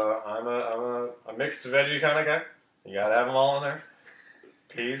 So I'm a mixed veggie kind of guy. You gotta have them all in there.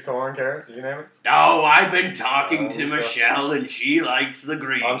 Peas, corn, carrots, you name it. No, I've been talking to so- Michelle and she likes the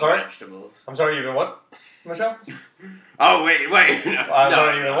green I'm sorry? vegetables. I'm sorry, you've been what, Michelle? Oh, wait. No, I'm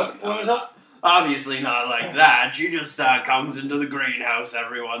sorry, you've been what, no, Michelle? Obviously not like that. She just comes into the greenhouse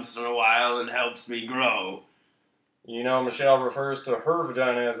every once in a while and helps me grow. You know, Michelle refers to her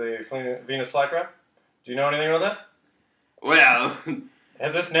vagina as a Venus flytrap. Do you know anything about that? Well,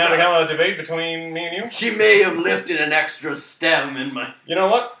 Has this now become a debate between me and you? she may have lifted an extra stem in my... You know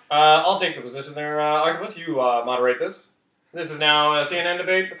what? I'll take the position there, Octopus. You moderate this. This is now a CNN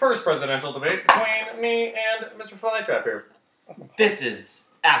debate, the first presidential debate between me and Mr. Flytrap here. This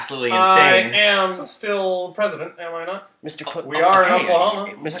is absolutely I insane. am still president, am I not? Mr. Puss. We are in okay.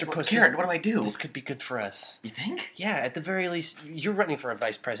 Oklahoma. Mr. Puss, Garrett, what do I do? this could be good for us. You think? Yeah, at the very least, you're running for a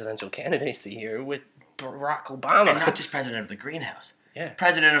vice presidential candidacy here with Barack Obama. And not just president of the greenhouse. Yeah.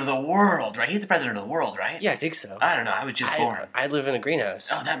 President of the world, right? He's the president of the world, right? Yeah, I think so. I don't know. I was just born. I live in a greenhouse.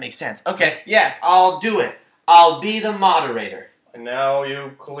 Oh, that makes sense. Okay, yes, I'll do it. I'll be the moderator. And now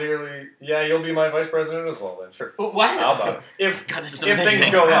you clearly, you'll be my vice president as well then, sure. What? How about it? If, God, this is if amazing.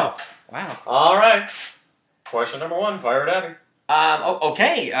 things go well. Wow. All right. Question number 1, fire it at me.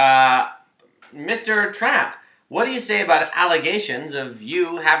 Okay, Mr. Trapp, what do you say about allegations of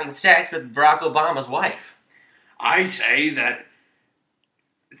you having sex with Barack Obama's wife? I say that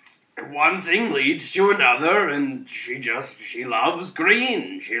one thing leads to another, and she loves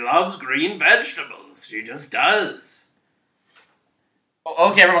green. She loves green vegetables. She just does.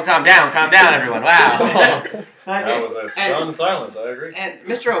 Okay, everyone, calm down, everyone. Wow. That was a stunned silence, I agree. And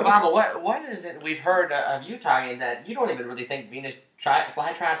Mr. Obama, what is it we've heard of you talking that you don't even really think Venus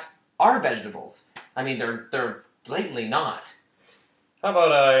flytraps are vegetables? I mean, they're blatantly not. How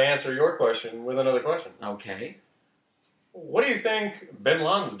about I answer your question with another question? Okay. What do you think Bin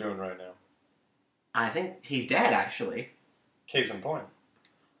Laden's doing right now? I think he's dead, actually. Case in point.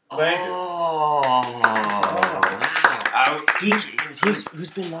 Thank you. Oh, wow.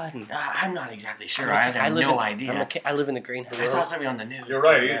 Who's Bin Laden? I'm not exactly sure. I have no idea. I live in a greenhouse. I saw something on the news. You're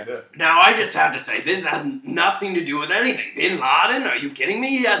right, he's dead. Now, I just have to say, this has nothing to do with anything. Bin Laden, are you kidding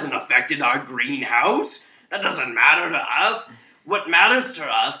me? He hasn't affected our greenhouse. That doesn't matter to us. What matters to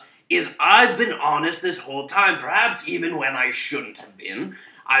us is I've been honest this whole time, perhaps even when I shouldn't have been.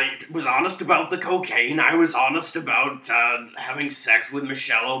 I was honest about the cocaine. I was honest about having sex with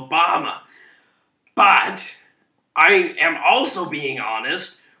Michelle Obama. But I am also being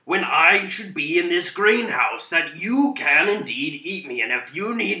honest when I should be in this greenhouse, that you can indeed eat me. And if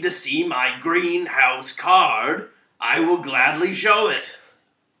you need to see my greenhouse card, I will gladly show it.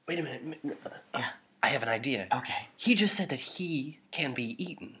 Wait a minute. I have an idea. Okay. He just said that he can be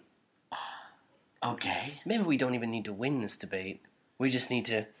eaten. Okay. Maybe we don't even need to win this debate. We just need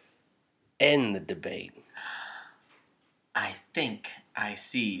to end the debate. I think I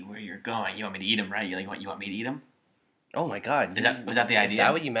see where you're going. You want me to eat him, right? You want me to eat him? Oh my God! Was that the idea? Is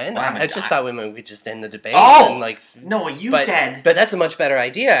that what you meant? Well, I just thought we could just end the debate. Oh! And No, you but, said. But that's a much better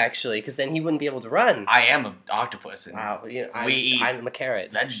idea, actually, because then he wouldn't be able to run. I am an octopus, and Wow, we eat I'm a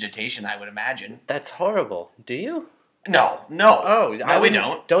carrot. vegetation, I would imagine. That's horrible. Do you? No. Oh, No, we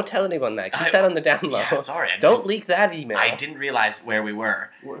don't. Don't tell anyone that. Keep that on the down low. Yeah, sorry. Don't leak that email. I didn't realize where we were.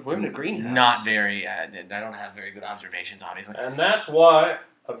 We're in the greenhouse. Not very. I don't have very good observations, obviously. And that's why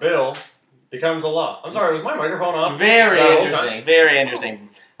a bill becomes a law. I'm sorry, was my microphone off? Very the whole interesting. time? Very interesting,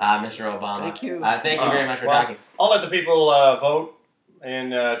 Mr. Obama. Thank you. Thank you very much for well, talking. I'll let the people vote in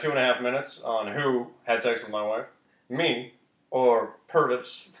 2.5 minutes on who had sex with my wife, me or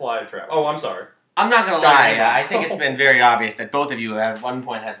Purvis Flytrap. Oh, I'm sorry. I'm not gonna Got lie. it. I think it's been very obvious that both of you at one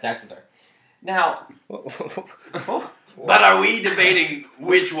point had sex with her. Now, But are we debating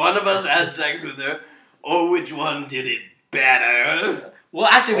which one of us had sex with her, or which one did it better? well,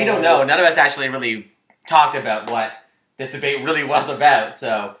 actually, we don't know. None of us actually really talked about what this debate really was about.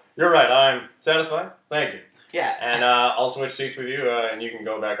 So, You're right, I'm satisfied. Thank you. yeah. And I'll switch seats with you, and you can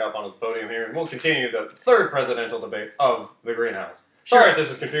go back up onto the podium here, and we'll continue the third presidential debate of the greenhouse. Sorry if this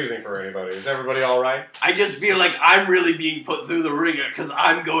is confusing for anybody. Is everybody all right? I just feel like I'm really being put through the ringer because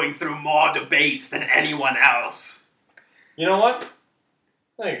I'm going through more debates than anyone else. You know what?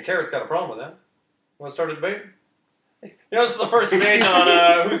 I think Carrot's got a problem with that. Want to start a debate? You know, this is the first debate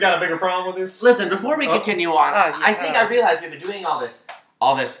on who's got a bigger problem with this. Listen, before we continue on, yeah. I think I realized we've been doing all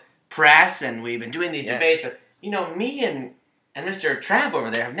this press, and we've been doing these Yeah. debates, but me and Mr. Trapp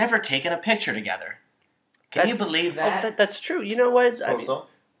over there have never taken a picture together. Can you believe that? Oh, that's true. You know what? I Hope mean, so.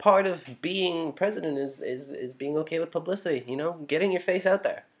 part of being president is being okay with publicity. Getting your face out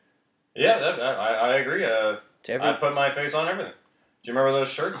there Yeah, I agree. to every. I put my face on everything. Do you remember those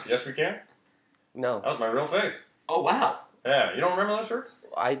shirts? Yes, we can. No, That was my real face. Oh, wow. Yeah, you don't remember those shirts?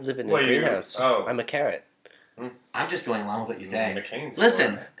 I live in a What, you- greenhouse. oh. I'm a carrot. I'm just going along with what you say. McCain's.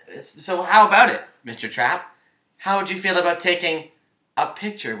 Listen, so how about it, Mr. Trapp? How would you feel about taking a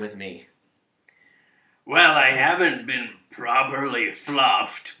picture with me? Well, I haven't been properly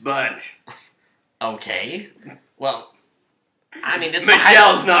fluffed, but Okay. Well, I mean, it's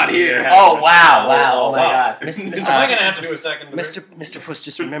Michelle's not here. Oh, wow. Oh, my God. Mr. Am Mr. I going to have to do a second debate? Mr. Puss,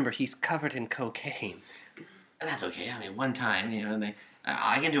 just remember he's covered in cocaine. That's okay. I mean, one time,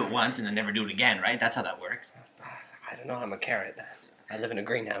 I can do it once and then never do it again, right? That's how that works. I don't know. I'm a carrot. I live in a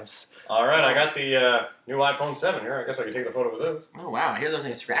greenhouse. All right, I got the new iPhone 7 here. I guess I can take the photo with those. Oh wow, I hear those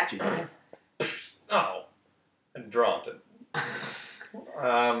any scratches. Oh, I dropped it.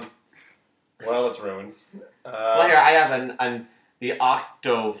 Well, it's ruined. Well, here I have the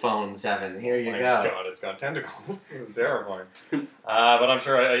Octophone 7. Here you my go. God, it's got tentacles. This is terrifying. But I'm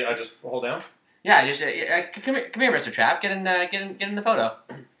sure I just hold down. Yeah, just come here, Mr. Trap. Get in the photo.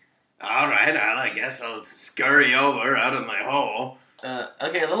 All right, I guess I'll scurry over out of my hole.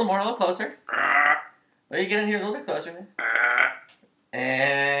 Okay, a little closer. Well, you get in here a little bit closer. Then.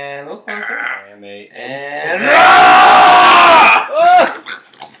 And a little closer. And they And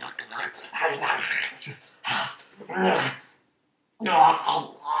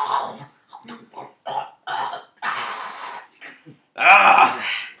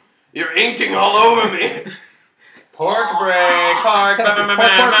You're inking all over me. pork break. Pork. Brought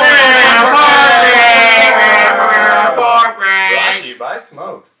to you by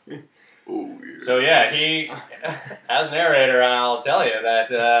Smokes. So yeah, he, as narrator, I'll tell you that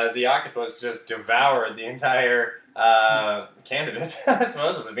the octopus just devoured the entire candidate, I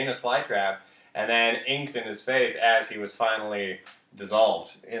suppose, of the Venus flytrap, and then inked in his face as he was finally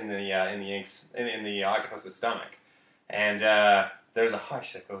dissolved in the octopus's stomach. And there's a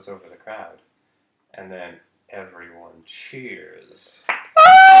hush that goes over the crowd, and then everyone cheers.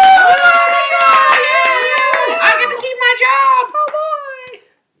 I'm gonna keep my job. Oh boy!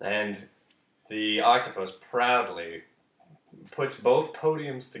 And the octopus proudly puts both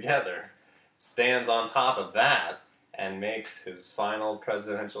podiums together, stands on top of that, and makes his final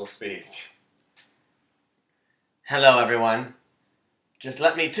presidential speech. Hello, everyone. Just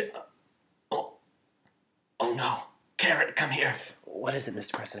let me Oh no. Carrot, come here. What is it,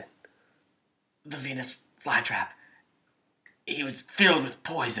 Mr. President? The Venus flytrap. He was filled with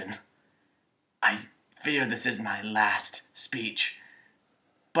poison. I fear this is my last speech.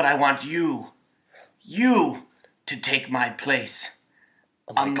 But I want you to take my place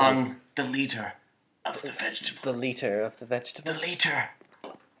among the leader of the vegetable. The leader of the The vegetable. leader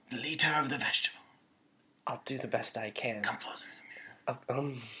of the vegetable. I'll do the best I can. Come closer to the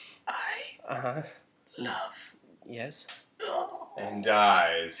mirror. I love. Yes. And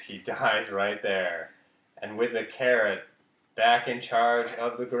dies. He dies right there. And with the carrot back in charge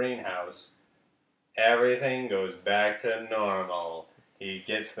of the greenhouse, everything goes back to normal. He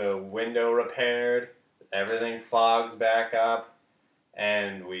gets the window repaired, everything fogs back up,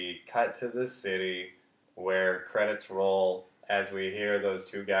 and we cut to the city where credits roll as we hear those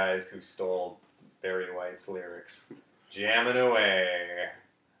two guys who stole Barry White's lyrics jamming away.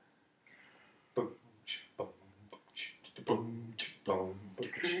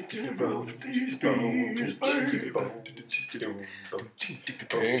 Can't get enough of these teas,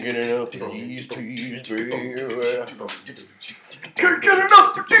 baby. Can't get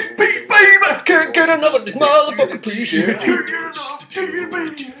enough of this beat, baby. Can't get enough of these motherfucking peas, yeah. Can't get enough of these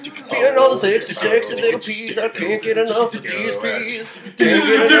beats. Feeling all the sexy, sexy little peas. I can't get enough of these peas. Can't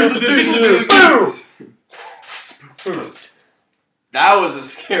get enough of these little peas. That was a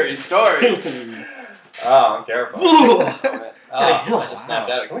scary story. Oh, I'm terrified. I just snapped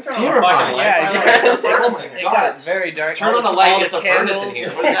out. Can we turn on the fucking light? Yeah, finally? it got very dark. Turn on the All light, it's a furnace in candles- here.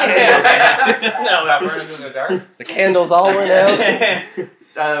 What is that? No, that furnaces are dark. The candles all went out.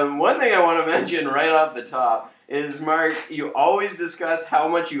 One thing I want to mention right off the top is, Mark, you always discuss how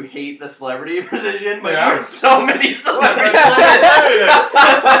much you hate the celebrity position, but Yeah. there are so many celebrities.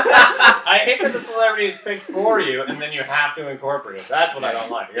 I hate that the celebrity is picked for you, and then you have to incorporate it. That's what I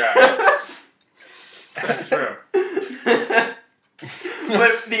don't like. Yeah, that's true.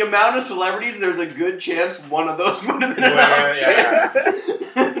 But the amount of celebrities, there's a good chance one of those would have been an Yeah,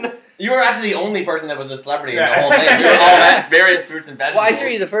 option. You were actually the only person that was a celebrity in the Yeah. whole thing. You were all that various fruits and Well, vegetables. I threw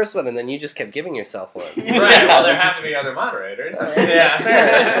you the first one, and then you just kept giving yourself one. Right. Well, there have to be other moderators. That's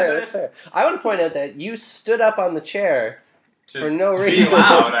fair. That's fair. I want to point out that you stood up on the chair for no Be reason.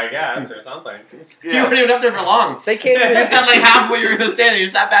 loud, I guess, or something. You weren't even up there for long. They can't You even. said like halfway you were going to stay there. You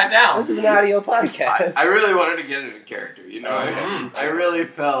sat back down. This is an audio podcast. I really wanted to get into character, you know. Mhm. I really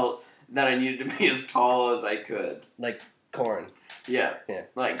felt that I needed to be as tall as I could. Like corn. Yeah. Yeah.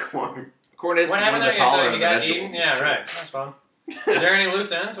 Like corn. Corn is What one of happened the there? taller So of you the got vegetables. eaten? Yeah, right. That's fun. Is there any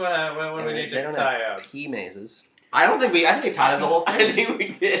loose ends? What do we need They to don't tie have up? pea mazes. I think we tied the whole I thing. think we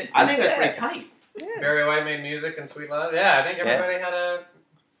did. I think that's pretty tight. Yeah. Barry White made music and Sweet Love. Yeah, I think everybody had a.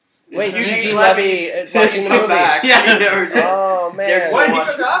 Wait, Eugene Eugene Levy Levy said watching he'd the come movie. back. Yeah. He never did. Oh man. They're What? He watch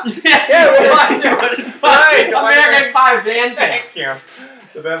took it. off? Yeah, we're watching it, but it's fine. American Pie band camp. Thank you.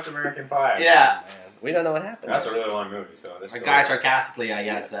 The best American Pie. Yeah. Man, we don't know what happened. That's a really long movie, so there's A still. guy sarcastically, I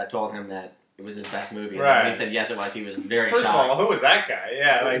guess, told him that it was his best movie. And Right. when he said yes, it was. He was very First of all, shocked. who was that guy?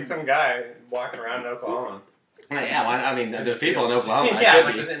 Yeah, like some guy walking around in Oklahoma. Yeah, I mean, In there's the people in fields. Oklahoma. Yeah, Could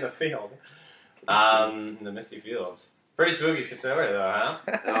which be. is in the field. In the misty fields. Pretty spooky story, though,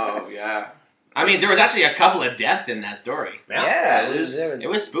 huh? Oh yeah. I mean, there was actually a couple of deaths in that story. Yeah, It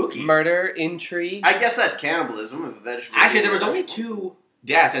was spooky. murder, intrigue. I guess that's cannibalism of a vegetable. Actually, there was only 2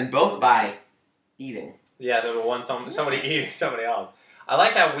 deaths, and both by eating. Yeah, there was one somebody eating somebody else. I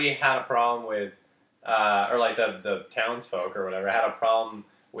like how we had a problem with, or like the townsfolk or whatever had a problem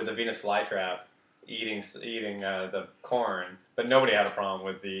with the Venus flytrap eating the corn, but nobody had a problem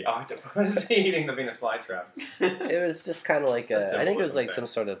with the octopus eating the Venus flytrap. It was just kind of like It's a I think it was symbolism like thing. some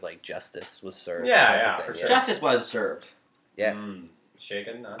sort of like justice was served. Yeah, type of yeah, thing, for sure. Justice was served. Yeah.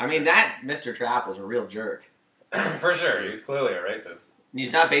 Shaken? Nuts. I mean, that Mr. Trap was a real jerk. for sure, he was clearly a racist.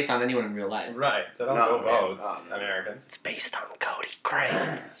 He's not based on anyone in real life. Right, so don't No, go man. vote, Oh, no. Americans. It's based on Cody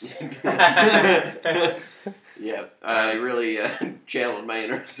Craig. Yeah, I really channeled my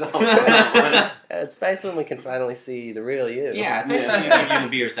inner self. It's nice when we can finally see the real you. Yeah, it's nice Yeah. that you can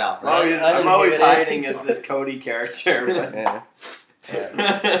be yourself, right? I'm always Uninhibited. hiding as this Cody character. But Yeah.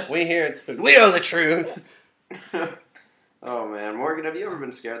 Yeah. We hear it's spook. We know the truth. oh man, Morgan, have you ever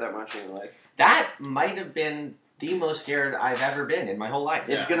been scared that much in your life? That might have been the most scared I've ever been in my whole life.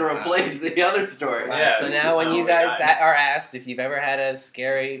 It's Yeah. gonna replace the other story. Wow, Yeah, so now when you oh, guys God. are asked if you've ever had a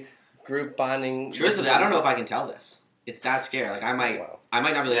scary group bonding, Truthfully, I don't know if I can tell this. It's that scary. Like I might Wow. not be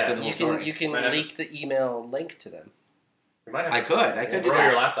able to Yeah. get through the whole You story. can you can Might have- leak the email link to them. You might have I to could do throw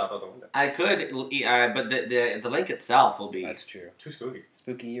your that. laptop out the window. I could, but the link itself will be. That's true. Too spooky.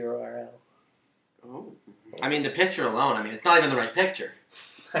 Spooky URL. Oh. I mean, the picture alone. I mean, it's not even the right picture.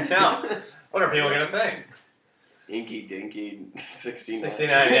 I know. What are people gonna think? Inky Dinky 69.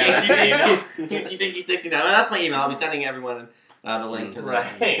 69, yeah. You think he's 69? Well, that's my email. I'll be sending everyone the link to the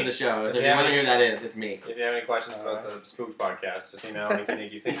Right. to the show. So if you Yeah. want to hear who that is, it's me. If you have any questions about the Spook podcast, just email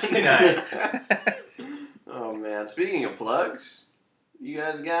Nikki69. oh man, speaking of plugs, you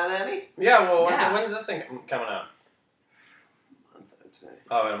guys got any? Yeah, well, Yeah. when's this thing coming out? I'd say.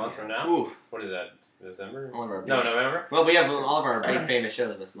 Oh, in a month from now? Ooh, What is that? December? all of our No, big- November? Well, we have all of our big famous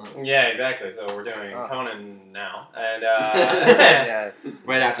shows this month. Yeah, exactly. So we're doing Oh. Conan now. And, Yeah, it's,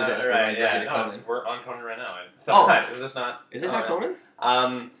 Right after this, we're right, going yeah. to No, Conan. we're on Conan right now. I thought, is this not? Is this oh, not yeah.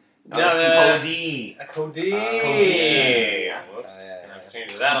 Conan? Cody. Cody. Cody. Oh, Whoops. yeah, I have to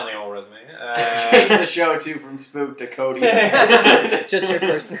change that on the old resume. Change the show too from Spook to Cody. just your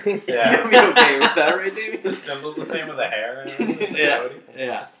first name. Yeah. You'll be okay with that, right, The Davey? symbol's the same with the hair. And everything. Yeah. Cody.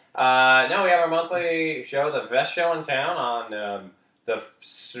 Yeah. No, we have our monthly show, the best show in town, on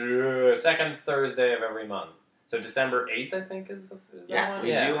the second Thursday of every month. So December 8th, I think, is that Yeah, one? we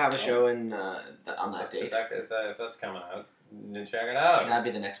do have a show on that So date. if that's coming out, then check it out. That'd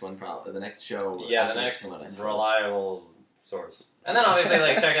be the next one, probably. The next show. Yeah, after the this next come out, I suppose. reliable source. And then obviously,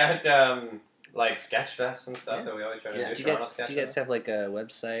 check out like Sketchfest and stuff that we always try to Yeah. do. Do you Toronto guys Sketchfest. have like a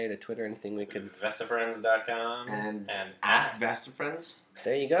website, a Twitter, anything we could? Vestafriends.com And and at Vesta Friends.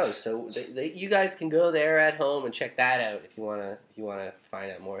 There you go. So you guys can go there at home and check that out if you wanna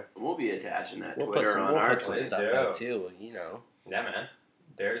find out more. We'll be attaching that We'll Twitter on our some Twitter. stuff do. out too. You know. yeah, man,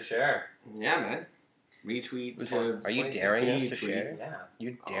 dare to share. Yeah, man. Retweet. Are you daring us to share? Yeah,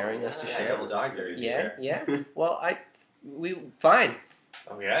 You're daring us to yeah, share. double dog dare you to Yeah, share. yeah. Well, we fine.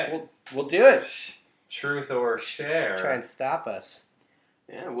 Okay, We'll do it. truth or share. Try and stop us.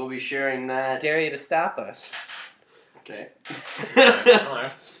 Yeah, we'll be sharing that. Dare you to stop us. Okay.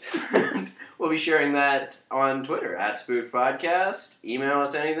 Alright. We'll be sharing that on Twitter at Spook Podcast. Email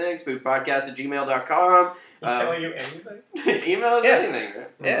us anything, spookpodcast@gmail.com. Tell you anything? Email us Yeah. anything.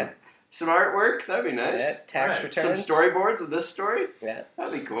 Yeah. Some artwork, that'd be nice. Yeah. Tax Right. Some returns. storyboards of this story, Yeah.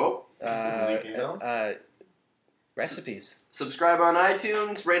 that'd be cool. Some details. Recipes. Subscribe on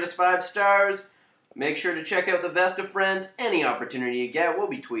iTunes, rate us 5 stars. Make sure to check out the Vesta Friends. Any opportunity you get, we'll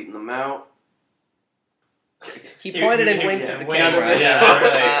be tweeting them out. He pointed and winked yeah, at the winked. camera. Yeah,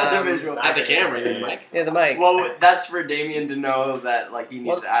 really. Other visual. At the camera, you mean the mic? Yeah, the mic. Well, that's for Damien to know that he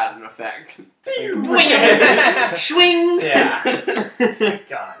needs to add an effect. Swing! Yeah.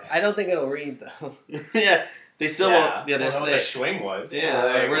 God. I don't think it'll read though. Yeah. They still won't. Yeah, I don't know what the they're swing was. Yeah,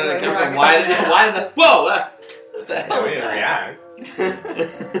 Like, where did it come where from? did Why it did come why did the whoa? What the Yeah, hell we is didn't that? react.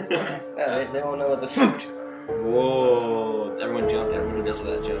 Yeah, they won't know what the spooked. Whoa! Everyone jumped. Everyone who does with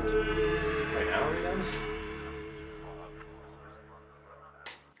that jumped. Right now, are we done?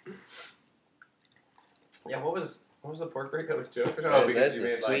 Yeah, what was the pork breakout joke? Oh, because That's you a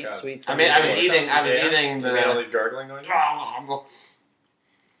made sweet, like a, sweet. I mean, I was Yeah. eating. I was Yeah. eating You made all the. these gargling noises.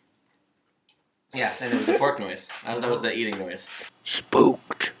 Yes, and it was the pork noise. That was the eating noise.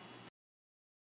 Spooked.